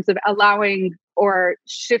in terms of allowing or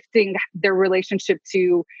shifting their relationship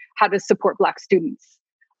to how to support Black students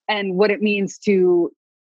and what it means to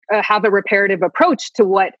have a reparative approach to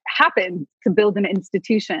what happened to build an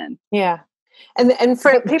institution. Yeah. And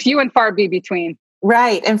for few and far be between.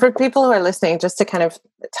 Right. And for people who are listening, just to kind of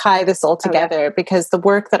tie this all together, because the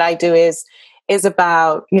work that I do is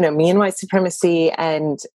about, me and white supremacy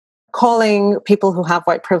and calling people who have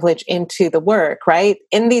white privilege into the work, right?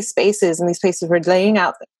 In these spaces, we're laying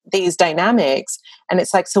out these dynamics. And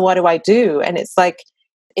it's like, so what do I do? And it's like,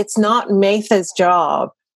 it's not Maytha's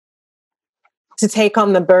job to take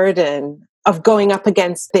on the burden of going up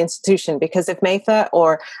against the institution, because if Maytha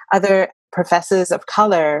or other professors of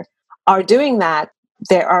color are doing that,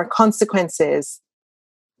 there are consequences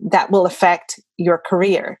that will affect your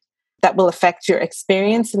career, that will affect your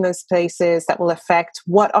experience in those places, that will affect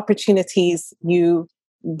what opportunities you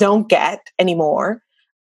don't get anymore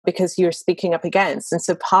because you're speaking up against. And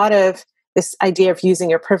so part of this idea of using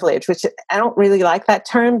your privilege, which I don't really like that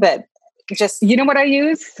term, but just... You know what I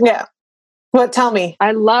use? Yeah. Well, tell me.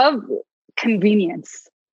 I love convenience,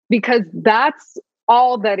 because that's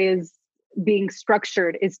all that is being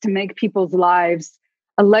structured, is to make people's lives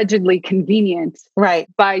allegedly convenient, right,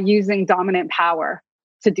 by using dominant power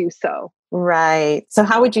to do so. Right. So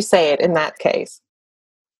how would you say it in that case?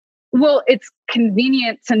 Well, it's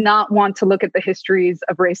convenient to not want to look at the histories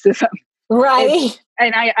of racism. Right.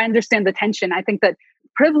 And I understand the tension. I think that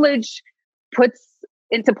privilege puts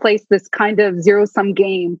into place this kind of zero-sum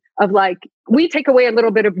game of like, we take away a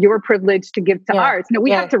little bit of your privilege to give to ours. No,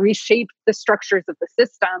 we have to reshape the structures of the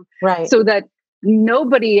system, right, so that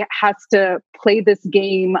nobody has to play this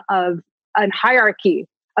game of a hierarchy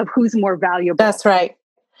of who's more valuable. That's right.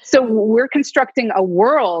 So we're constructing a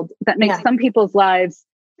world that makes some people's lives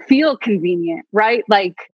feel convenient, right?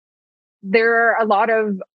 Like, there are a lot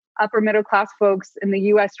of upper middle class folks in the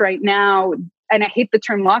US right now, and I hate the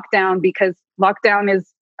term lockdown, because lockdown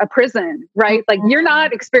is a prison, right? Like, you're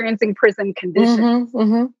not experiencing prison conditions.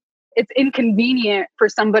 It's inconvenient for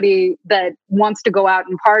somebody that wants to go out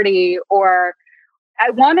and party, or I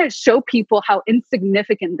want to show people how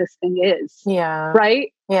insignificant this thing is. Yeah.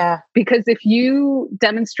 Right? Yeah. Because if you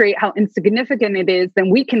demonstrate how insignificant it is, then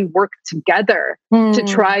we can work together to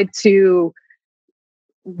try to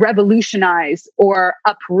revolutionize or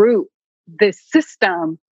uproot this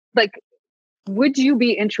system. Like, would you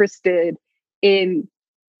be interested in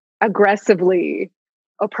aggressively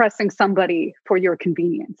oppressing somebody for your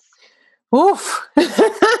convenience? Oof.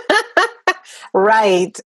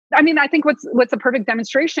 Right. I mean, I think what's a perfect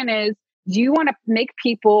demonstration is, do you want to make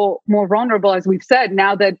people more vulnerable, as we've said,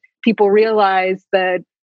 now that people realize that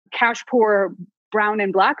cash poor brown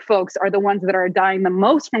and Black folks are the ones that are dying the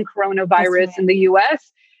most from coronavirus in the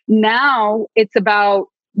US. Now it's about,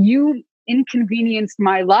 you inconvenienced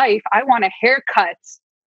my life. I want a haircut.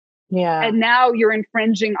 Yeah. And now you're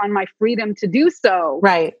infringing on my freedom to do so.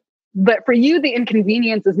 Right. But for you, the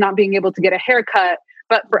inconvenience is not being able to get a haircut.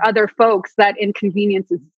 But for other folks, that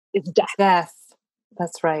inconvenience is death. Death.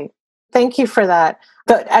 That's right. Thank you for that.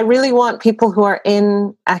 But I really want people who are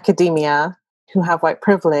in academia, who have white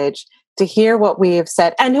privilege, to hear what we have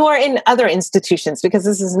said, and who are in other institutions, because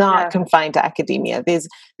this is not confined to academia.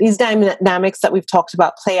 These dynamics that we've talked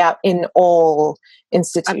about play out in all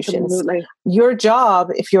institutions. Absolutely. Your job,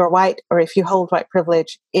 if you're white or if you hold white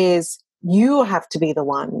privilege, is you have to be the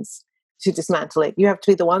ones to dismantle it. You have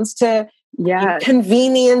to be the ones to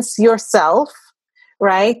inconvenience yourself,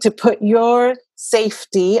 right? To put your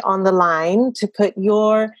safety on the line, to put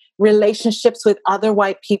your relationships with other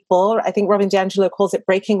white people. I think Robin DiAngelo calls it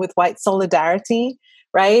breaking with white solidarity,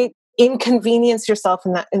 right? Inconvenience yourself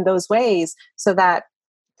in those ways so that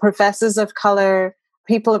professors of color,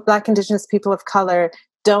 people of Black, Indigenous people of color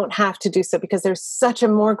don't have to do so, because there's such a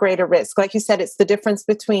more greater risk. Like you said, it's the difference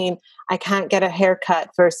between I can't get a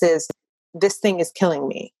haircut versus this thing is killing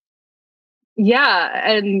me. Yeah.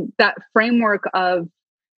 And that framework of,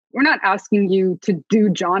 we're not asking you to do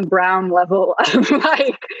John Brown level of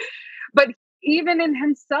but even in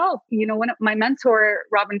himself, when my mentor,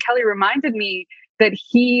 Robin Kelley, reminded me that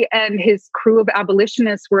he and his crew of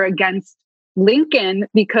abolitionists were against Lincoln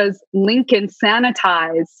because Lincoln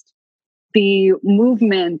sanitized the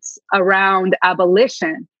movement around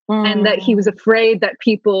abolition, and that he was afraid that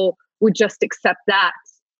people would just accept that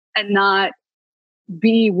and not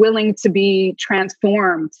be willing to be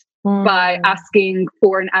transformed by asking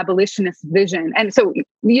for an abolitionist vision. And so,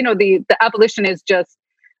 the abolition is just,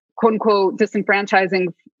 quote unquote,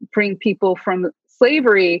 disenfranchising, freeing people from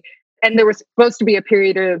slavery. And there was supposed to be a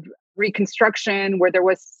period of Reconstruction where there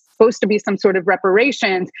was supposed to be some sort of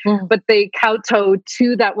reparations, but they kowtowed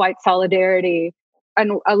to that white solidarity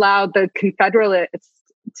and allowed the Confederates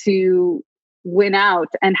to win out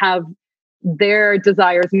and have their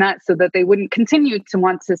desires met so that they wouldn't continue to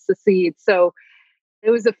want to secede. So it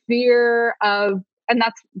was a fear of, and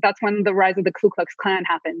that's when the rise of the Ku Klux Klan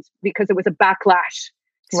happened, because it was a backlash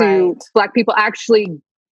to Black people actually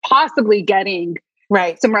possibly getting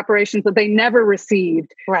some reparations that they never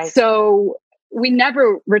received. So we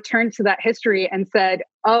never returned to that history and said,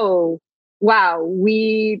 oh, wow,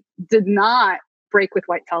 we did not break with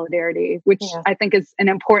white solidarity, which I think is an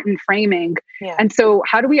important framing. And so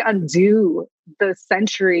how do we undo the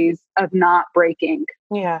centuries of not breaking?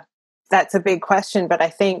 Yeah, that's a big question. But I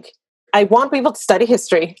think I want people to study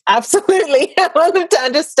history. Absolutely. I want them to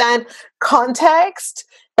understand context,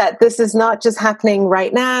 that this is not just happening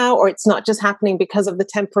right now, or it's not just happening because of the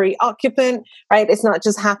temporary occupant, right? It's not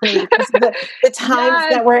just happening because of the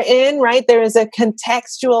times that we're in, right? There is a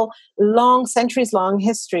contextual, centuries-long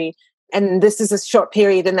history. And this is a short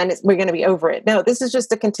period, and then we're going to be over it. No, this is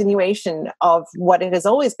just a continuation of what it has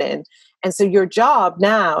always been. And so your job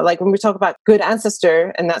now, like when we talk about good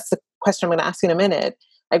ancestor, and that's the question I'm going to ask you in a minute,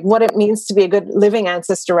 like what it means to be a good living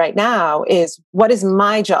ancestor right now is, what is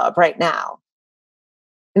my job right now?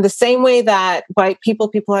 In the same way that people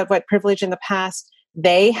who have white privilege in the past,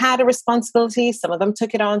 they had a responsibility. Some of them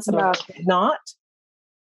took it on, some of them did not.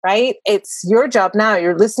 Right? It's your job now.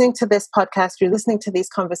 You're listening to this podcast. You're listening to these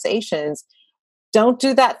conversations. Don't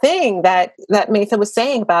do that thing that Maytha was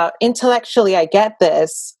saying about intellectually, I get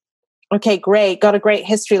this. Okay, great. Got a great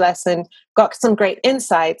history lesson. Got some great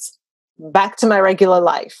insights. Back to my regular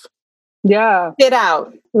life. Yeah. Get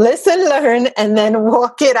out. Listen, learn, and then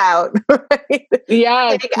walk it out. Right?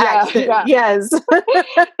 Yes. Take action. Yeah. Yes.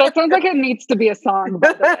 That sounds like it needs to be a song,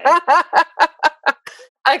 by the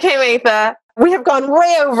way. Okay, Maytha. We have gone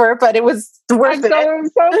way over, but it was worth it. I'm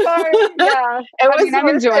so sorry. Yeah. I'm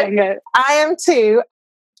enjoying it. I am too.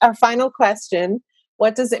 Our final question.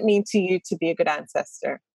 What does it mean to you to be a good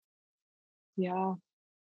ancestor? Yeah.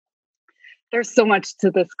 There's so much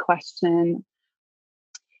to this question.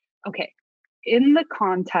 Okay. In the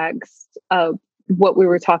context of what we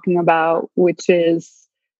were talking about, which is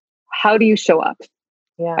how do you show up?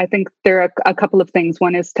 Yeah. I think there are a couple of things.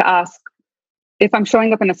 One is to ask, if I'm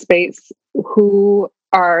showing up in a space, who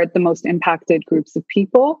are the most impacted groups of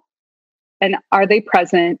people? And are they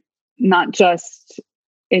present not just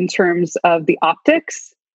in terms of the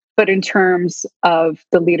optics, but in terms of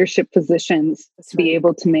the leadership positions to be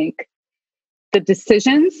able to make the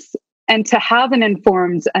decisions and to have an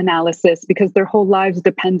informed analysis, because their whole lives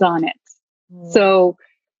depend on it. So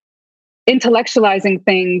intellectualizing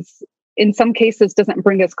things in some cases doesn't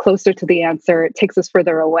bring us closer to the answer. It takes us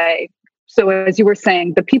further away. So as you were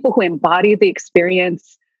saying, the people who embody the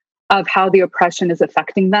experience of how the oppression is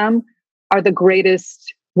affecting them are the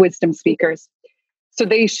greatest wisdom speakers. So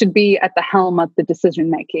they should be at the helm of the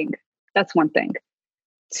decision-making. That's one thing.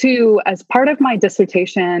 Two, as part of my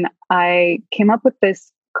dissertation, I came up with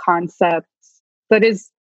this concept that is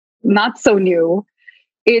not so new.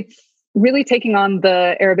 It's really taking on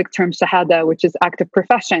the Arabic term shahada, which is active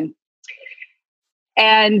profession.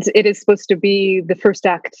 And it is supposed to be the first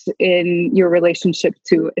act in your relationship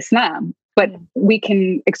to Islam. But we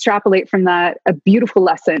can extrapolate from that a beautiful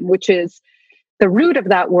lesson, which is the root of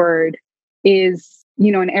that word is,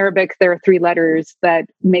 in Arabic, there are 3 letters that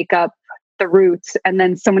make up the root, and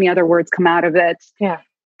then so many other words come out of it. Yeah.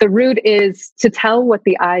 The root is to tell what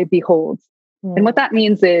the eye beholds. And what that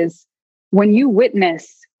means is when you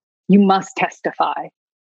witness, you must testify.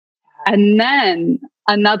 And then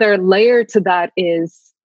another layer to that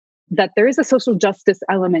is that there is a social justice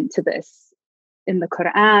element to this in the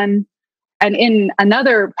Quran and in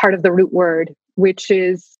another part of the root word, which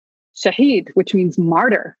is shaheed, which means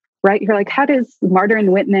martyr, right? You're like, how does martyr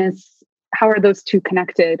and witness, how are those two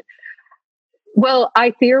connected? Well, I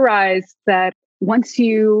theorize that once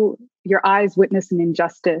your eyes witness an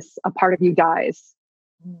injustice, a part of you dies.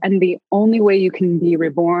 And the only way you can be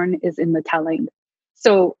reborn is in the telling.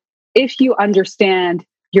 So if you understand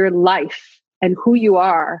your life and who you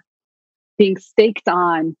are being staked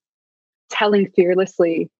on telling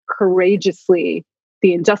fearlessly, courageously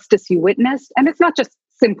the injustice you witnessed, and it's not just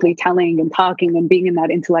simply telling and talking and being in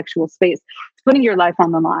that intellectual space, it's putting your life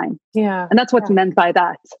on the line. Yeah. And that's what's meant by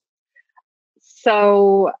that.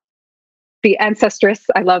 So the ancestress,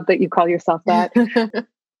 I love that you call yourself that.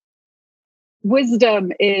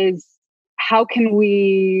 Wisdom is how can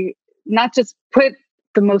we not just put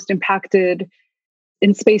the most impacted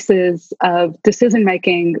in spaces of decision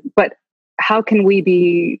making, but how can we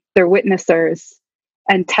be their witnessers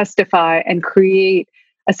and testify and create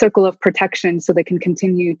a circle of protection so they can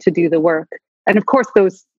continue to do the work? And of course,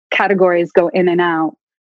 those categories go in and out.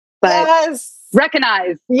 But yes.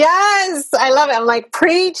 Recognize. Yes. I love it. I'm like,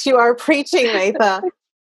 preach. You are preaching, Maytha.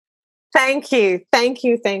 Thank you. Thank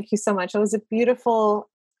you. Thank you so much. It was a beautiful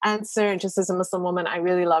answer. And just as a Muslim woman, I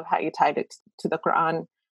really love how you tied it to the Quran.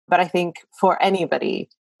 But I think for anybody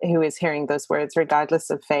who is hearing those words, regardless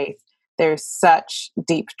of faith, there's such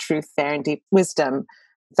deep truth there and deep wisdom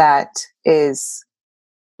that is,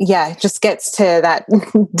 just gets to that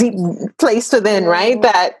deep place within, right?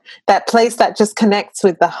 That place that just connects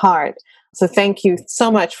with the heart. So thank you so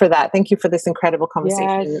much for that. Thank you for this incredible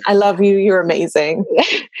conversation. Yes. I love you. You're amazing.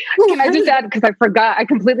 Can I just add, because I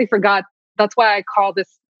completely forgot. That's why I call this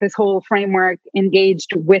whole framework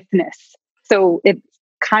engaged witness. So it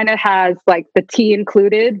kind of has like the T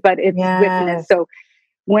included, but it's witness. So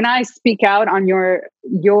when I speak out on your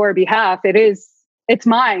behalf, it's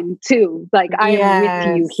mine too. Like I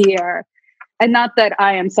am with you here. And not that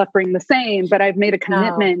I am suffering the same, but I've made a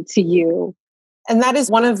commitment to you. And that is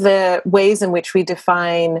one of the ways in which we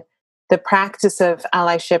define the practice of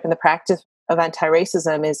allyship and the practice of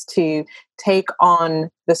anti-racism is to take on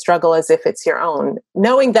the struggle as if it's your own,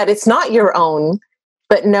 knowing that it's not your own,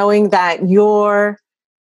 but knowing that your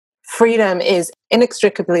freedom is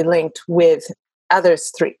inextricably linked with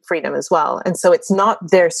others' freedom as well. And so it's not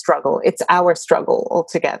their struggle, it's our struggle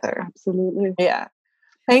altogether. Absolutely. Yeah.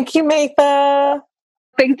 Thank you, Maytha.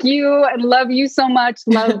 Thank you. I love you so much.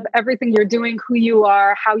 Love everything you're doing, who you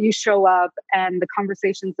are, how you show up, and the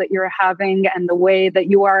conversations that you're having, and the way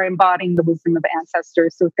that you are embodying the wisdom of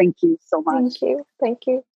ancestors. So thank you so much. Thank you. Thank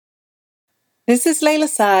you. This is Layla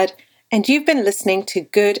Saad, and you've been listening to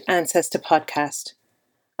Good Ancestor Podcast.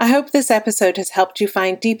 I hope this episode has helped you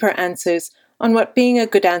find deeper answers on what being a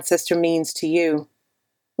good ancestor means to you.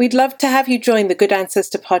 We'd love to have you join the Good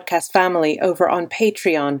Ancestor Podcast family over on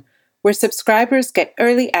Patreon, where subscribers get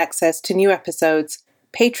early access to new episodes,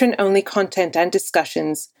 patron-only content and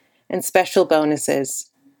discussions, and special bonuses.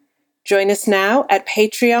 Join us now at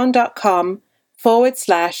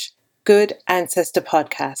patreon.com/Good Ancestor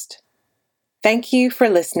Podcast. Thank you for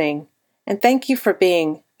listening, and thank you for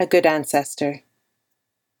being a good ancestor.